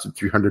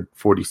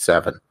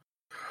 15,347.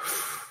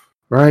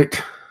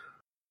 Right?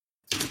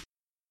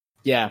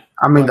 Yeah.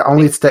 I mean, the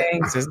only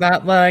state is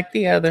not like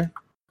the other.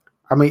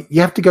 I mean,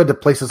 you have to go to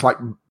places like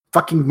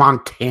fucking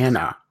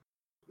Montana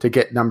to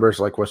get numbers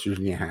like West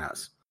Virginia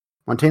has.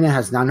 Montana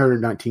has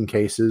 919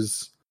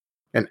 cases,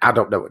 and I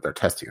don't know what their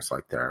testing is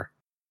like there.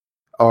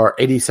 Or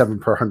 87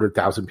 per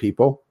 100,000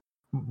 people.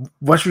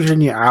 West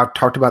Virginia, I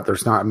talked about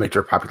there's not a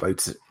major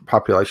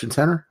population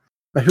center.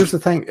 But here's the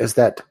thing, is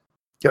that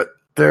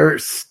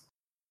there's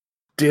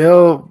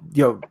still,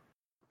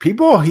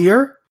 people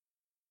here.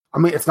 I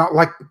mean, it's not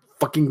like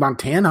fucking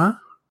Montana.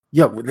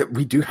 Yeah,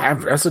 we do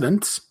have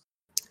residents.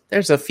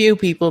 There's a few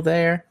people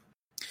there.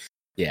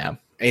 Yeah,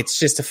 it's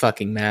just a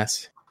fucking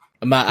mess.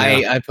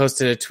 I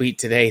posted a tweet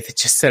today that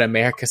just said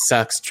America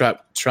sucks,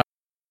 Trump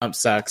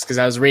sucks, because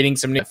I was reading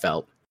some news I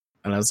felt.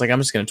 And I was like, I'm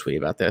just going to tweet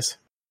about this.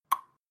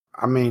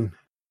 I mean,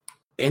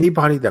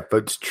 anybody that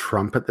votes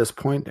Trump at this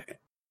point,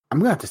 I'm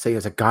going to have to say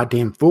is a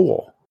goddamn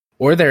fool.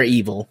 Or they're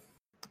evil.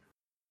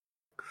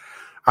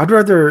 I'd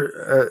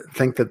rather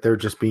think that they're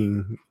just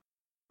being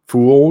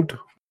fooled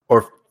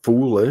or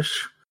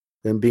foolish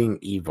than being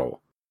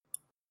evil.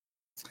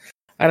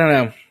 I don't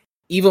know.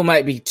 Evil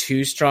might be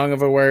too strong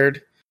of a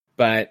word,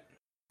 but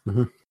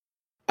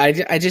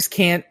I just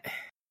can't.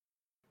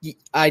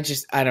 I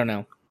don't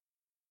know.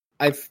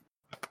 I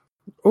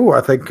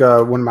think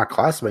one of my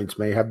classmates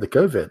may have the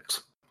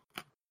COVID.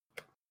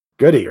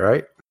 Goody,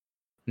 right?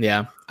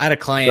 Yeah. I had a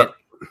client,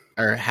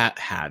 or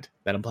had.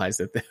 That implies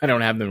that I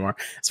don't have them anymore.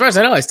 As far as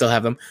I know, I still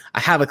have them. I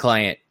have a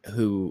client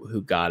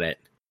who got it.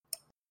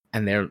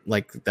 And they're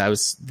like,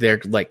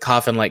 they're like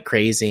coughing like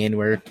crazy, and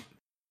we're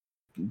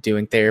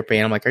doing therapy.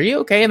 And I'm like, are you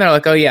okay? And they're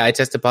like, oh yeah, I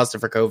tested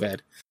positive for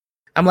COVID.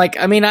 I'm like,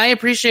 I mean, I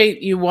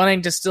appreciate you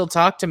wanting to still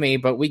talk to me,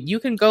 but you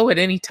can go at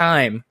any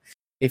time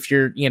if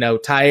you're,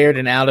 tired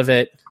and out of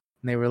it.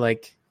 And they were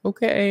like,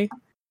 okay.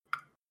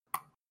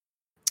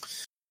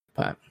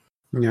 But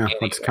yeah,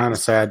 what's kind of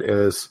sad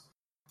is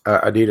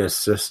Anita's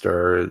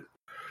sister.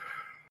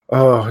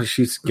 Oh,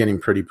 she's getting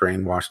pretty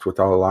brainwashed with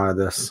a lot of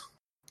this.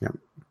 Yeah,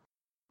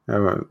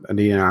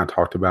 Anita and I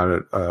talked about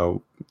it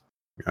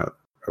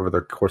over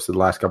the course of the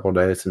last couple of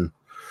days, and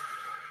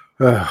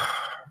I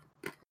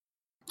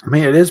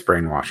mean, it is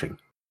brainwashing.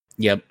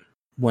 Yep,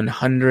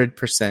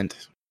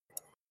 100%.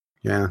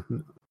 Yeah,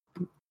 and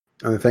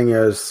the thing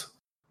is,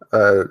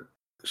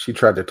 she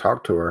tried to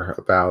talk to her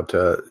about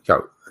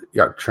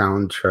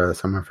challenge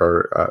some of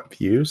her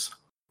views,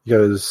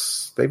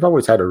 because they've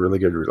always had a really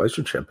good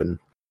relationship, and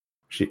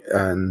she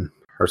and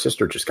her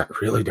sister just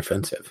got really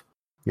defensive.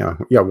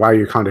 Why are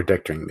you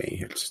contradicting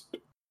me? It's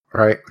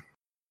right.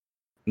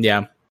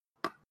 Yeah.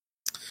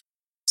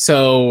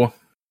 So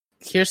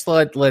here's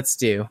what let's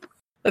do.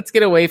 Let's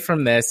get away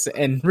from this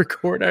and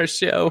record our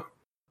show.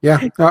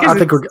 Yeah, no, I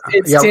think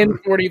it's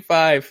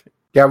 10:45.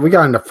 Yeah, we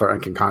got enough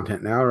fucking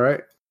content now,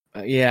 right?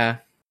 Yeah.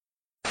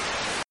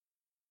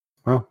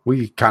 Well,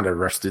 we kind of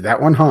rushed through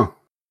that one, huh?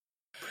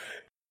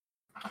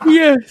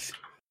 Yes.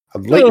 A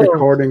late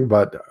recording,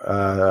 but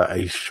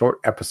a short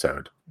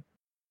episode.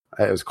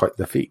 It was quite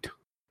the feat.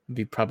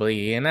 Be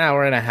probably an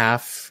hour and a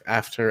half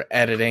after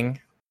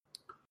editing.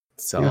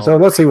 So, so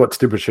let's see what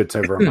stupid shit's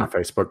over on my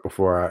Facebook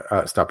before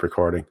I stop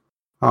recording.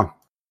 Oh,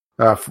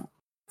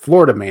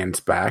 Florida man's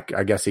back.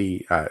 I guess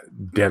he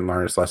didn't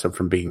learn his lesson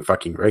from being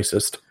fucking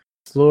racist.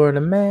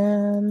 Florida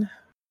man.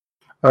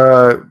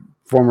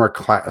 Former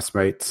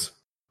classmates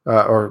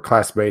or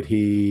classmate.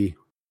 He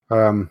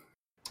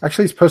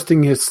actually is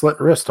posting his slit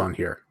wrist on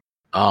here.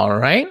 All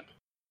right.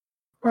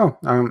 Well,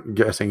 I'm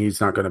guessing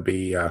he's not going to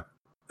be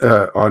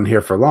on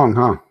here for long,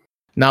 huh?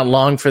 Not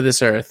long for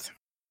this earth.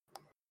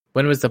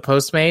 When was the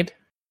post made?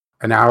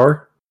 An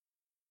hour.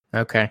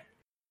 Okay.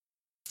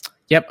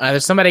 Yep.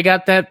 Either somebody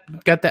got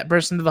that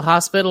person to the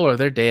hospital, or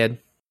they're dead.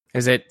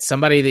 Is it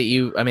somebody that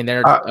you? I mean,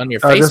 they're on your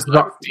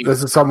Facebook.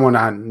 This is someone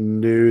I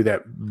knew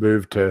that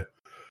moved to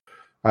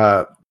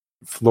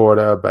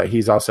Florida, but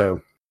he's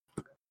also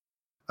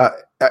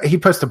he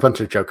posts a bunch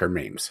of Joker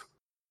memes.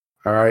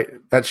 All right,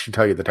 that should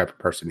tell you the type of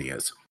person he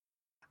is.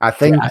 I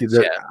think I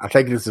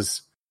think this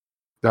is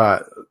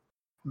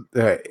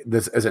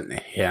this isn't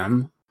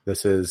him.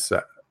 This is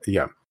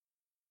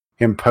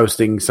him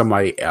posting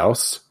somebody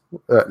else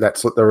that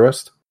slit their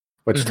wrist,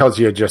 which tells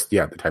you just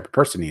the type of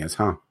person he is,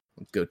 huh?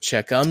 Go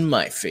check on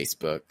my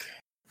Facebook.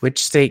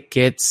 Which state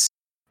gets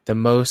the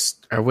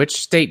most, or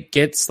which state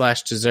gets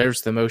 /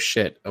 deserves the most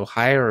shit?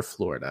 Ohio or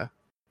Florida?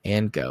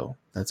 And go.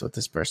 That's what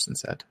this person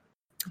said.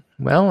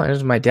 Well,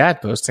 there's my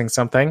dad posting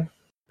something.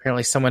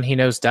 Apparently someone he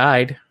knows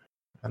died.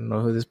 I don't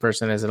know who this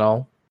person is at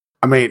all.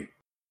 I mean,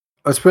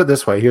 let's put it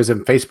this way. He was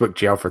in Facebook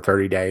jail for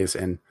 30 days,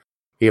 and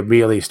he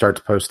immediately starts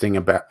posting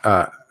about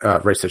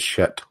racist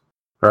shit,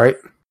 right?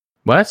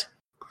 What?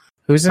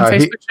 Who's in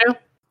Facebook jail?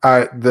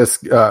 This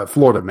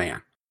Florida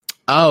man.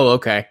 Oh,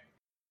 okay.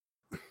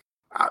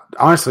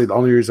 Honestly, the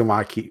only reason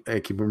why I keep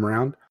him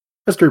around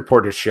is to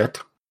report his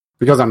shit,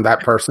 because I'm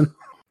that person.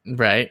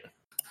 Right.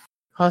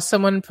 Oh,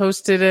 someone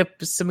posted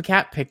some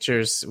cat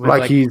pictures.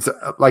 With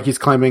he's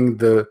claiming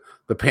the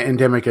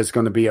pandemic is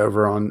going to be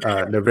over on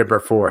November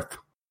 4th.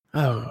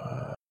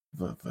 Oh,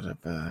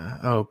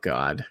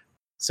 God.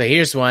 So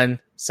here's one.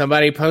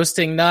 Somebody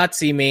posting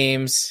Nazi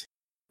memes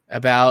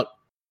about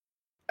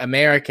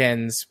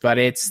Americans, but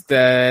it's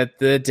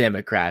the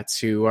Democrats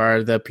who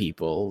are the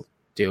people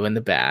doing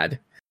the bad. It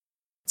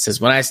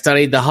says, when I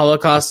studied the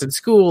Holocaust in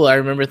school, I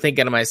remember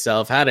thinking to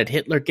myself, how did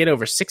Hitler get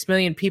over 6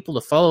 million people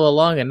to follow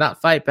along and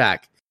not fight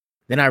back?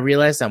 Then I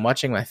realized I'm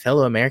watching my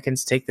fellow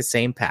Americans take the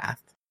same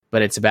path.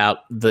 But it's about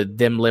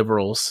them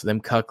liberals, them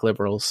cuck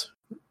liberals.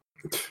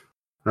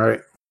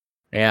 Right.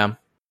 Yeah.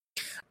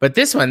 But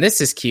this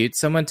is cute.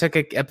 Someone took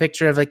a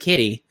picture of a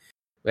kitty,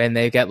 and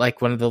they've got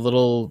like one of the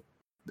little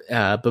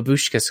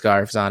babushka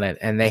scarves on it,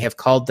 and they have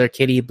called their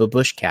kitty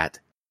Babush Cat.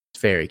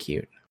 It's very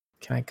cute.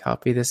 Can I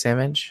copy this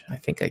image? I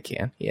think I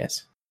can.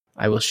 Yes.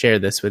 I will share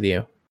this with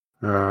you.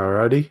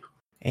 Alrighty.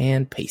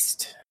 And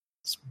paste.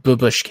 It's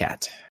Babush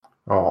Cat.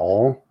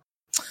 Oh,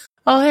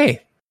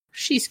 hey.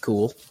 She's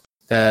cool.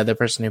 The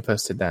person who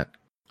posted that.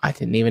 I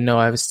didn't even know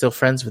I was still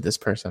friends with this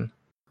person.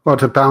 Well,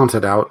 to balance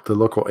it out, the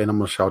local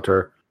animal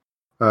shelter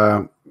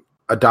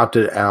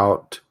adopted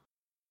out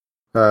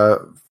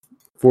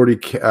 40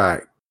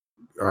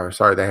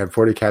 they had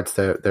 40 cats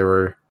that they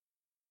were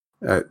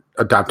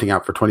adopting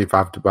out for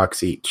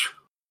 $25 each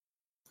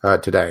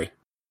today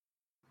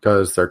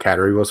because their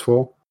cattery was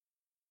full.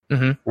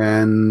 Mm-hmm.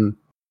 And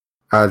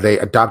they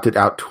adopted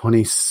out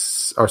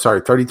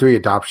 33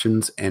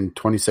 adoptions, and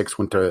 26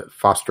 went to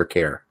foster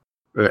care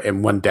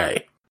in one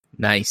day.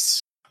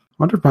 Nice. I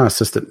wonder if my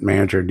assistant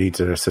manager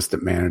needs an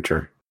assistant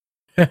manager.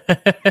 Oh,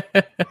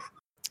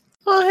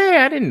 hey,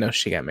 I didn't know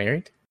she got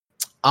married.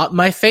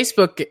 My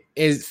Facebook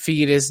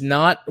feed is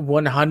not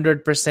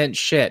 100%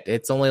 shit.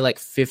 It's only like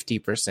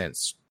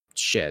 50%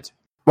 shit.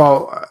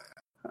 Well,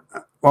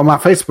 my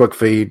Facebook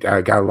feed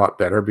got a lot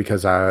better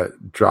because I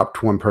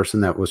dropped one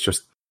person that was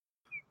just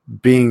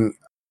being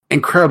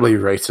incredibly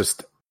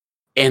racist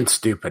and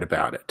stupid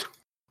about it,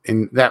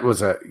 and that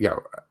was a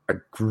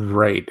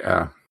great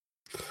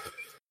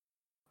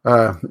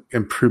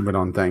improvement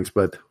on things.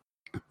 But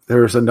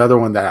there's another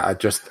one that I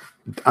just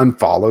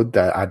unfollowed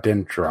that I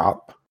didn't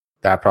drop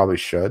that I probably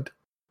should.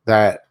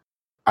 That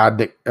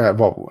Anita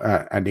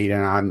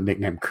and I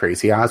nicknamed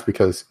Crazy Eyes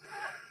because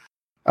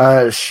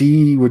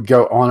she would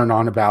go on and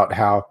on about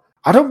how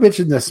I don't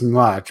mention this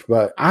much,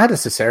 but I had a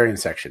cesarean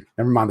section.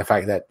 Never mind the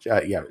fact that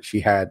she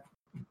had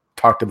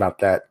talked about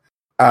that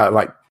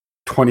like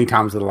 20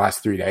 times in the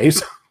last 3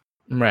 days.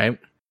 Right.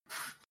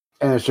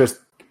 And it's just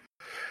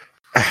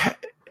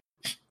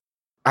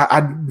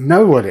I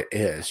know what it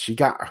is. She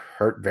got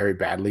hurt very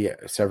badly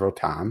several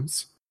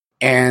times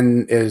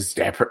and is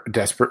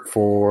desperate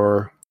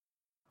for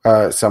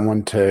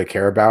someone to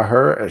care about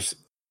her.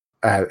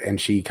 And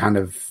she kind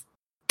of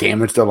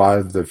damaged a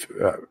lot of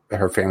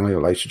her family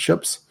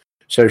relationships.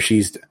 So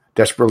she's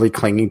desperately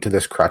clinging to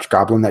this crutch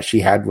goblin that she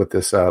had with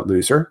this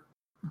loser.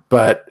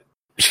 But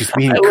she's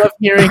being...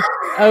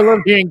 I love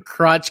hearing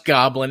crotch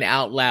goblin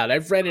out loud.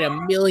 I've read it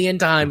 1,000,000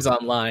 times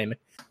online.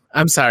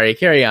 I'm sorry.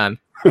 Carry on.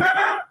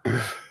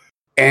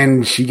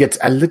 And she gets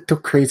a little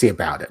crazy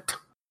about it.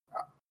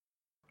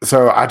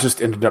 So I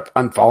just ended up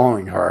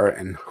unfollowing her,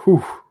 and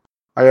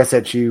like I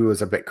said, she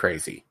was a bit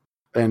crazy.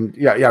 And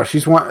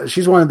she's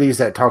one of these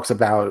that talks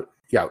about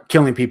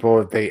killing people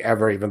if they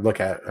ever even look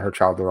at her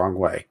child the wrong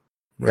way.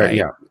 Right.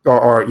 To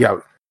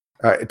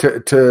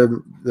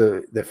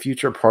the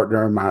future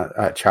partner of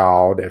my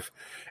child,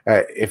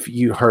 if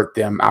you hurt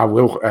them, I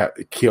will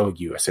kill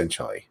you,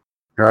 essentially.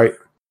 Right?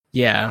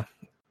 Yeah.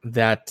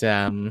 That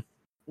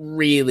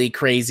really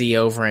crazy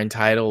over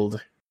entitledness.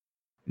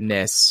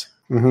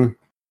 Mm-hmm.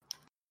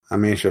 I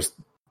mean, it's just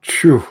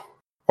true.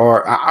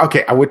 Or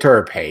I went to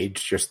her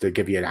page just to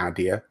give you an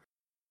idea.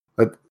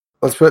 But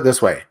let's put it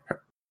this way: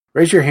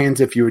 raise your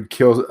hands if you would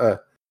kill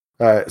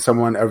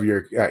someone of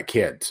your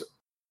kids.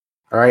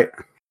 All right.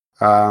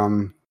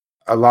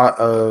 A lot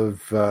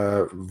of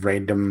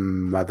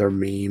random mother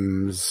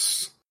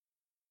memes.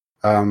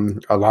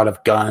 A lot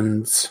of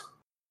guns.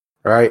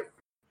 Right.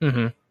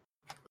 Mm-hmm.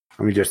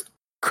 I mean, just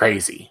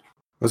crazy.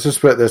 Let's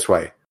just put it this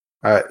way.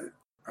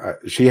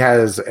 She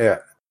has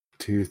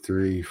two,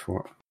 three,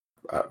 four,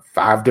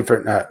 5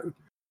 different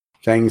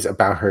things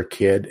about her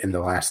kid in the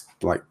last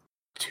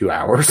 2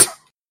 hours,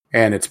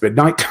 and it's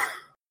midnight,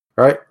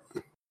 right?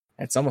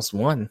 It's almost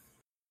 1.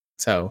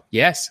 So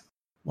yes.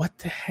 What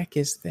the heck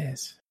is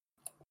this?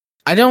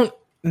 I don't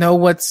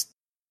know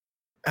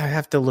I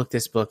have to look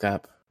this book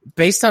up.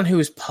 Based on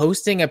who's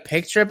posting a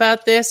picture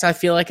about this, I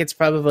feel like it's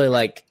probably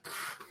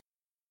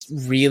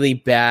really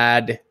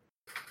bad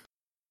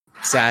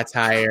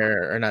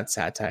satire, or not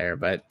satire,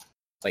 but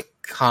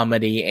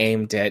comedy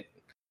aimed at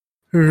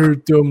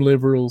dumb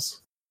liberal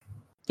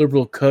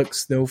cuck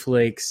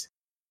snowflakes.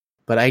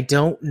 But I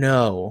don't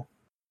know.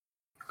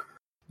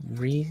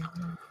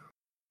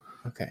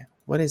 Okay,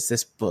 what is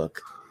this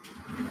book?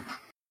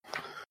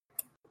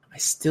 I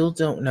still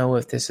don't know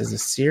if this is a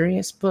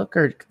serious book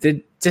or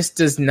this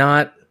does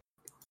not.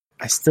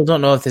 I still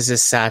don't know if this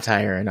is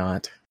satire or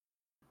not.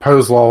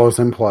 Poe's Law is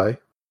in play.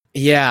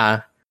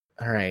 Yeah.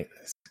 All right.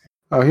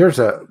 Oh, here's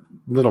a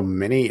little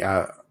mini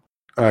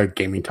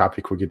gaming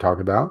topic we could talk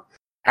about.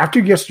 After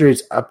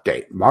yesterday's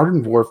update,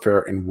 Modern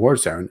Warfare in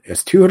Warzone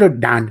is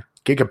 209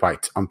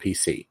 gigabytes on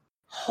PC.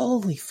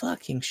 Holy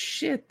fucking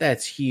shit,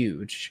 that's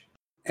huge.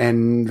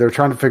 And they're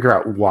trying to figure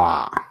out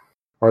why.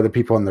 Or the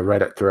people in the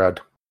Reddit thread.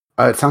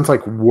 It sounds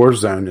like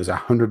Warzone is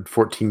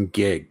 114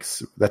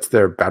 gigs. That's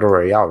their battle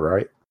royale,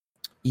 right?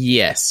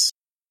 Yes.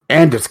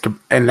 And that's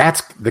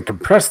the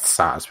compressed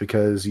size,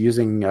 because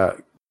using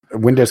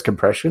Windows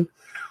compression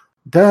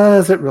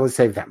doesn't really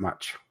save that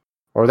much.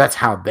 Or that's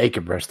how they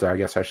compressed it, I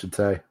guess I should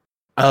say.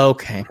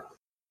 Okay.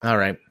 All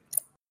right.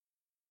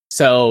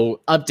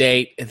 So,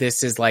 update.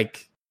 This is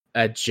like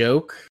a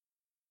joke.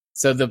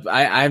 So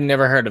I've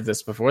never heard of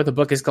this before. The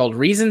book is called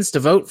Reasons to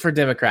Vote for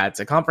Democrats,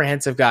 a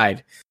comprehensive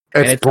guide.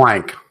 It's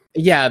blank.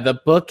 Yeah, the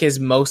book is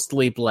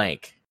mostly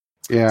blank.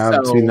 Yeah,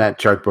 I've seen that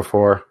joke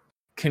before.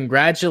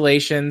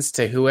 Congratulations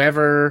to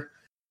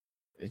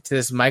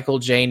this Michael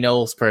J.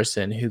 Knowles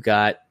person who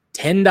got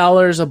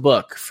 $10 a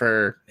book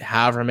for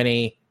however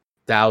many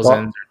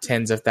thousands or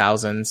tens of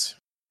thousands.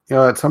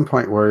 At some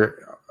point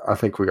I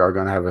think we are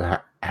going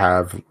to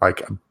have a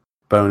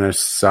bonus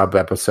sub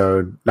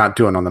episode, not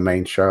doing on the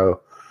main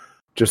show,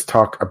 just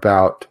talk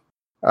about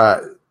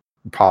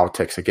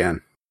politics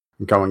again,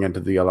 going into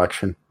the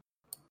election.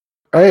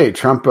 Hey,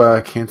 Trump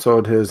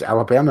canceled his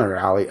Alabama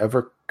rally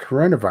over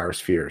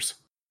coronavirus fears.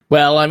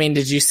 Well, I mean,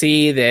 did you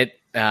see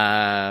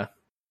that,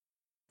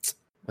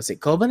 was it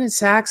Goldman and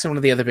Sachs or one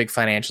of the other big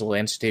financial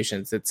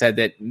institutions that said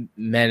that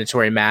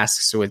mandatory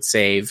masks would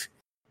save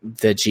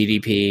the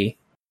GDP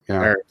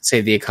or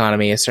save the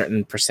economy a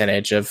certain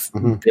percentage of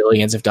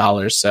billions of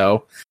dollars?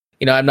 So,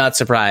 I'm not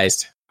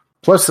surprised.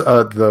 Plus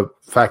the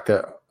fact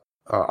that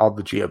all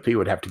the GOP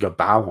would have to go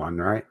buy one,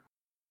 right?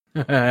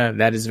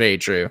 That is very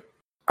true.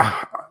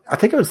 I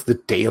think it was the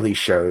Daily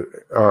Show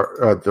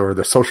or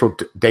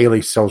the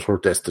Daily Social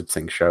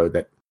Distancing show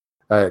that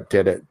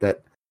did it.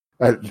 That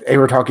they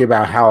were talking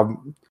about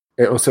how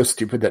it was so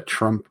stupid that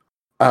Trump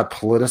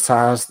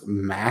politicized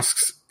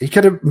masks. He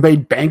could have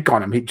made bank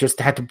on him. He just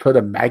had to put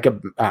a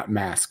MAGA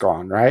mask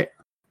on, right?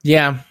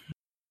 Yeah,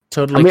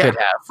 totally could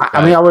have.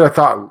 I would have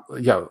thought,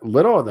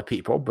 little of the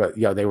people, but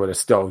they would have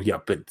still,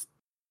 been.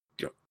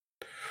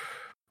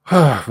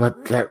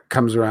 But that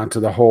comes around to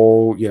the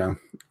whole,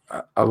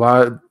 a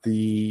lot of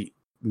the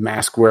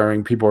mask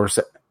wearing people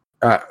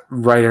are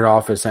write it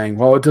off as saying,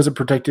 well, it doesn't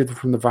protect you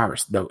from the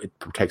virus. No, it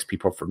protects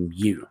people from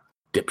you,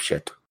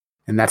 dipshit.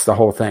 And that's the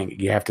whole thing.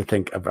 You have to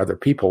think of other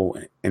people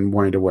in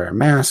wanting to wear a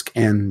mask,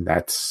 and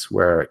that's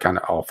where it kind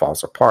of all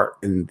falls apart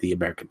in the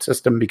American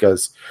system,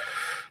 because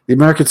the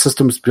American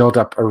system is built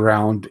up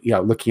around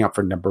looking out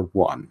for number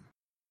one,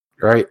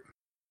 right?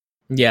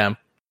 Yeah,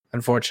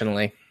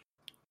 unfortunately.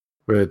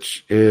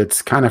 Which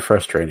it's kind of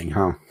frustrating,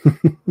 huh?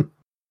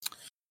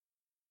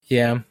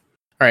 Yeah.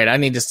 All right, I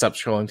need to stop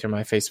scrolling through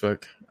my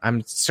Facebook.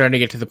 I'm starting to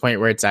get to the point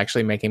where it's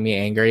actually making me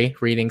angry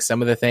reading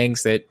some of the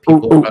things that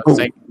people are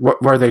posting. What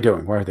are they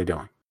doing? What are they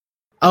doing?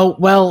 Oh,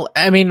 well,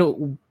 I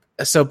mean,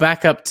 so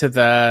back up to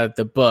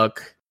the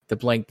book, the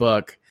blank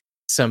book,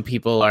 some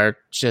people are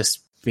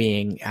just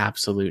being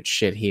absolute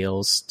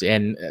shitheels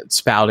and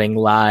spouting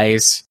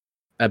lies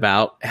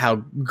about how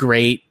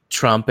great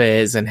Trump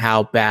is and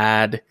how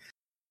bad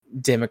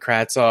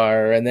Democrats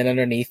are. And then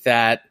underneath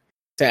that,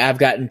 I've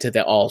gotten to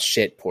the all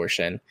shit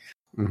portion.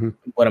 Mm-hmm.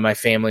 One of my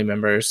family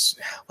members,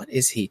 what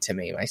is he to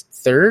me? My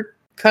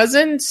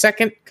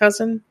second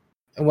cousin?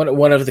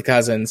 One of the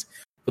cousins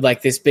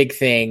with this big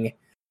thing,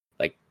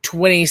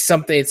 20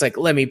 something. It's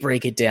let me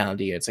break it down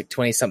to you. It's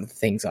 20 something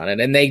things on it.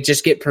 And they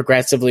just get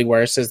progressively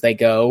worse as they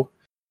go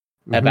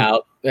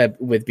about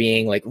with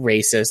being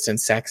racist and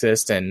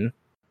sexist. And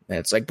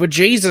it's but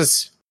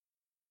Jesus,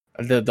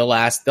 the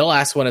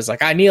last one is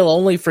I kneel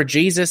only for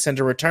Jesus and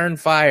to return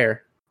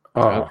fire.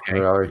 Oh, okay.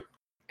 Really?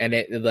 And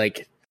it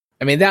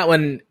that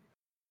one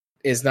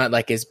is not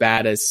as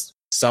bad as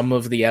some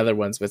of the other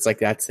ones, but it's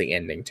that's the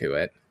ending to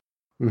it.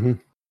 Mm-hmm.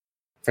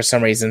 For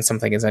some reason,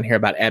 something is in here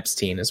about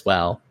Epstein as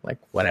well.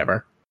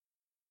 Whatever.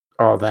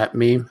 Oh, that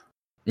meme?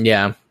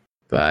 Yeah.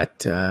 But,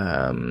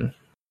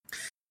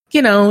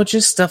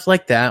 just stuff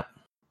like that.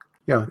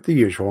 the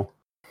usual.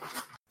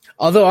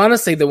 Although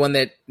honestly, the one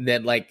that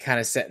like kind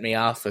of set me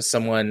off was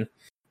someone.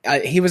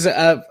 He was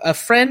a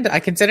friend. I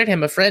considered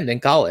him a friend in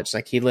college.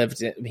 Like he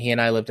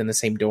and I lived in the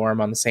same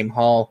dorm on the same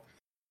hall.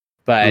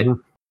 But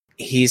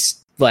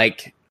he's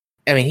like,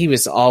 I mean, he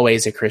was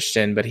always a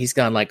Christian, but he's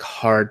gone like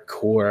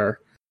hardcore,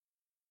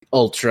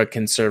 ultra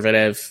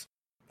conservative,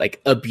 like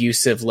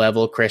abusive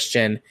level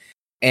Christian,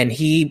 and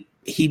he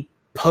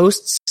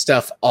posts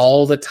stuff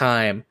all the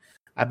time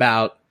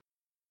about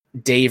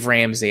Dave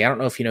Ramsey. I don't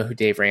know if you know who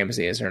Dave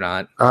Ramsey is or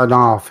not. Not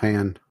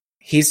offhand.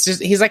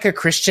 He's like a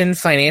Christian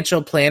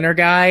financial planner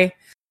guy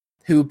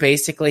who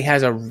basically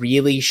has a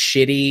really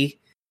shitty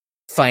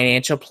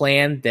financial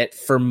plan that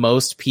for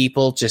most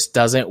people just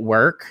doesn't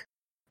work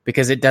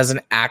because it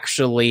doesn't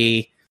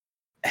actually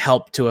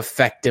help to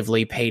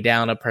effectively pay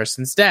down a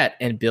person's debt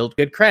and build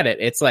good credit.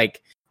 It's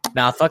like,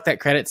 nah, fuck that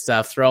credit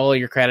stuff. Throw all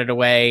your credit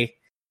away.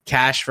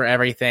 Cash for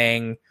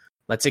everything.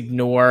 Let's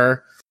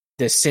ignore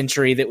the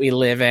century that we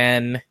live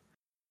in.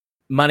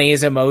 Money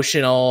is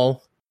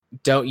emotional.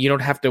 You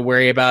don't have to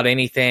worry about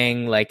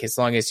anything. Like as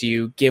long as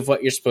you give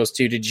what you're supposed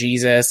to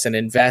Jesus and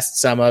invest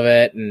some of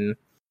it. And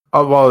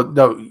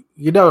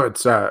no,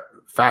 it's a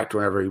fact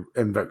whenever he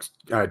invokes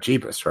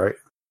Jeebus, right?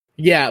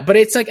 Yeah, but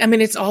it's like, I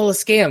mean, it's all a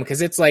scam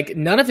because it's like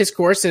none of his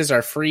courses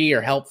are free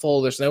or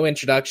helpful. There's no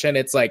introduction.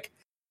 It's like,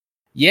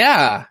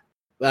 buy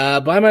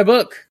my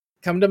book.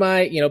 Come to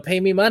my, pay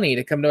me money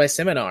to come to my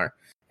seminar.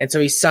 And so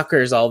he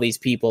suckers all these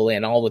people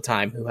in all the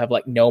time who have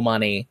like no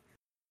money.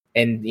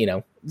 And,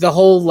 the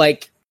whole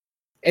like,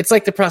 it's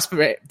like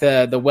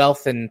the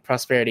wealth and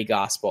prosperity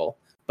gospel,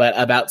 but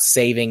about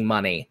saving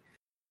money.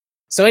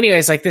 So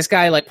anyways, like this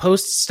guy like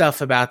posts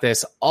stuff about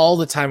this all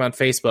the time on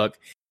Facebook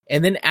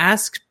and then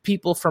asks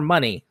people for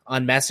money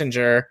on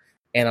Messenger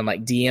and on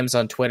like DMs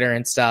on Twitter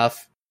and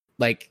stuff.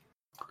 Like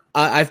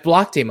I've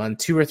blocked him on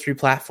 2 or 3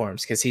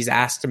 platforms because he's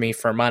asked me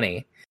for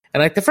money.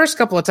 And like the first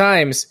couple of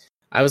times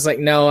I was like,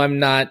 no, I'm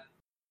not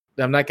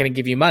going to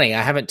give you money.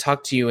 I haven't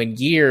talked to you in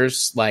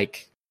years.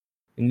 Like,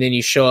 and then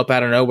you show up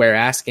out of nowhere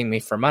asking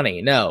me for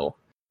money. No.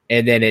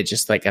 And then it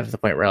just like got to the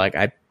point where like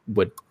I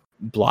would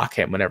block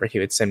him whenever he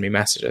would send me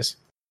messages.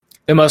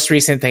 The most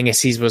recent thing is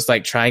he was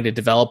like trying to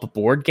develop a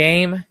board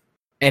game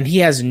and he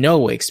has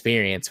no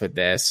experience with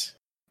this.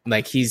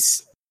 Like he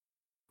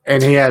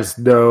has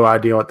no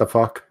idea what the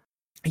fuck.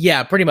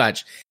 Yeah, pretty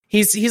much.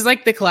 He's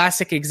like the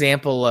classic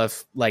example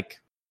of like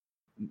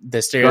the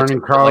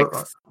stereotypical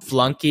like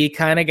flunky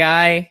kind of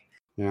guy.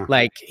 Yeah.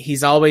 Like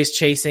he's always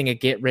chasing a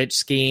get rich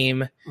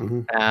scheme.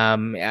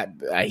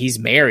 Mm-hmm. He's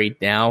married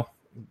now,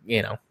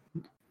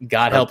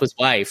 God help his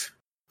wife.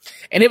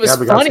 And it was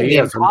funny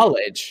in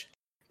college,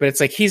 but it's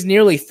like he's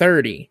nearly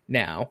 30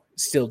 now,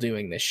 still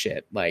doing this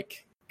shit.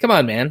 Like, come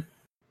on, man.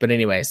 But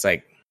anyways,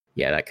 like,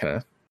 yeah, that kind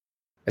of,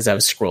 as I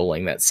was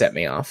scrolling, that set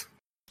me off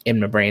in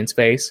my brain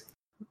space.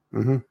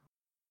 Mm-hmm.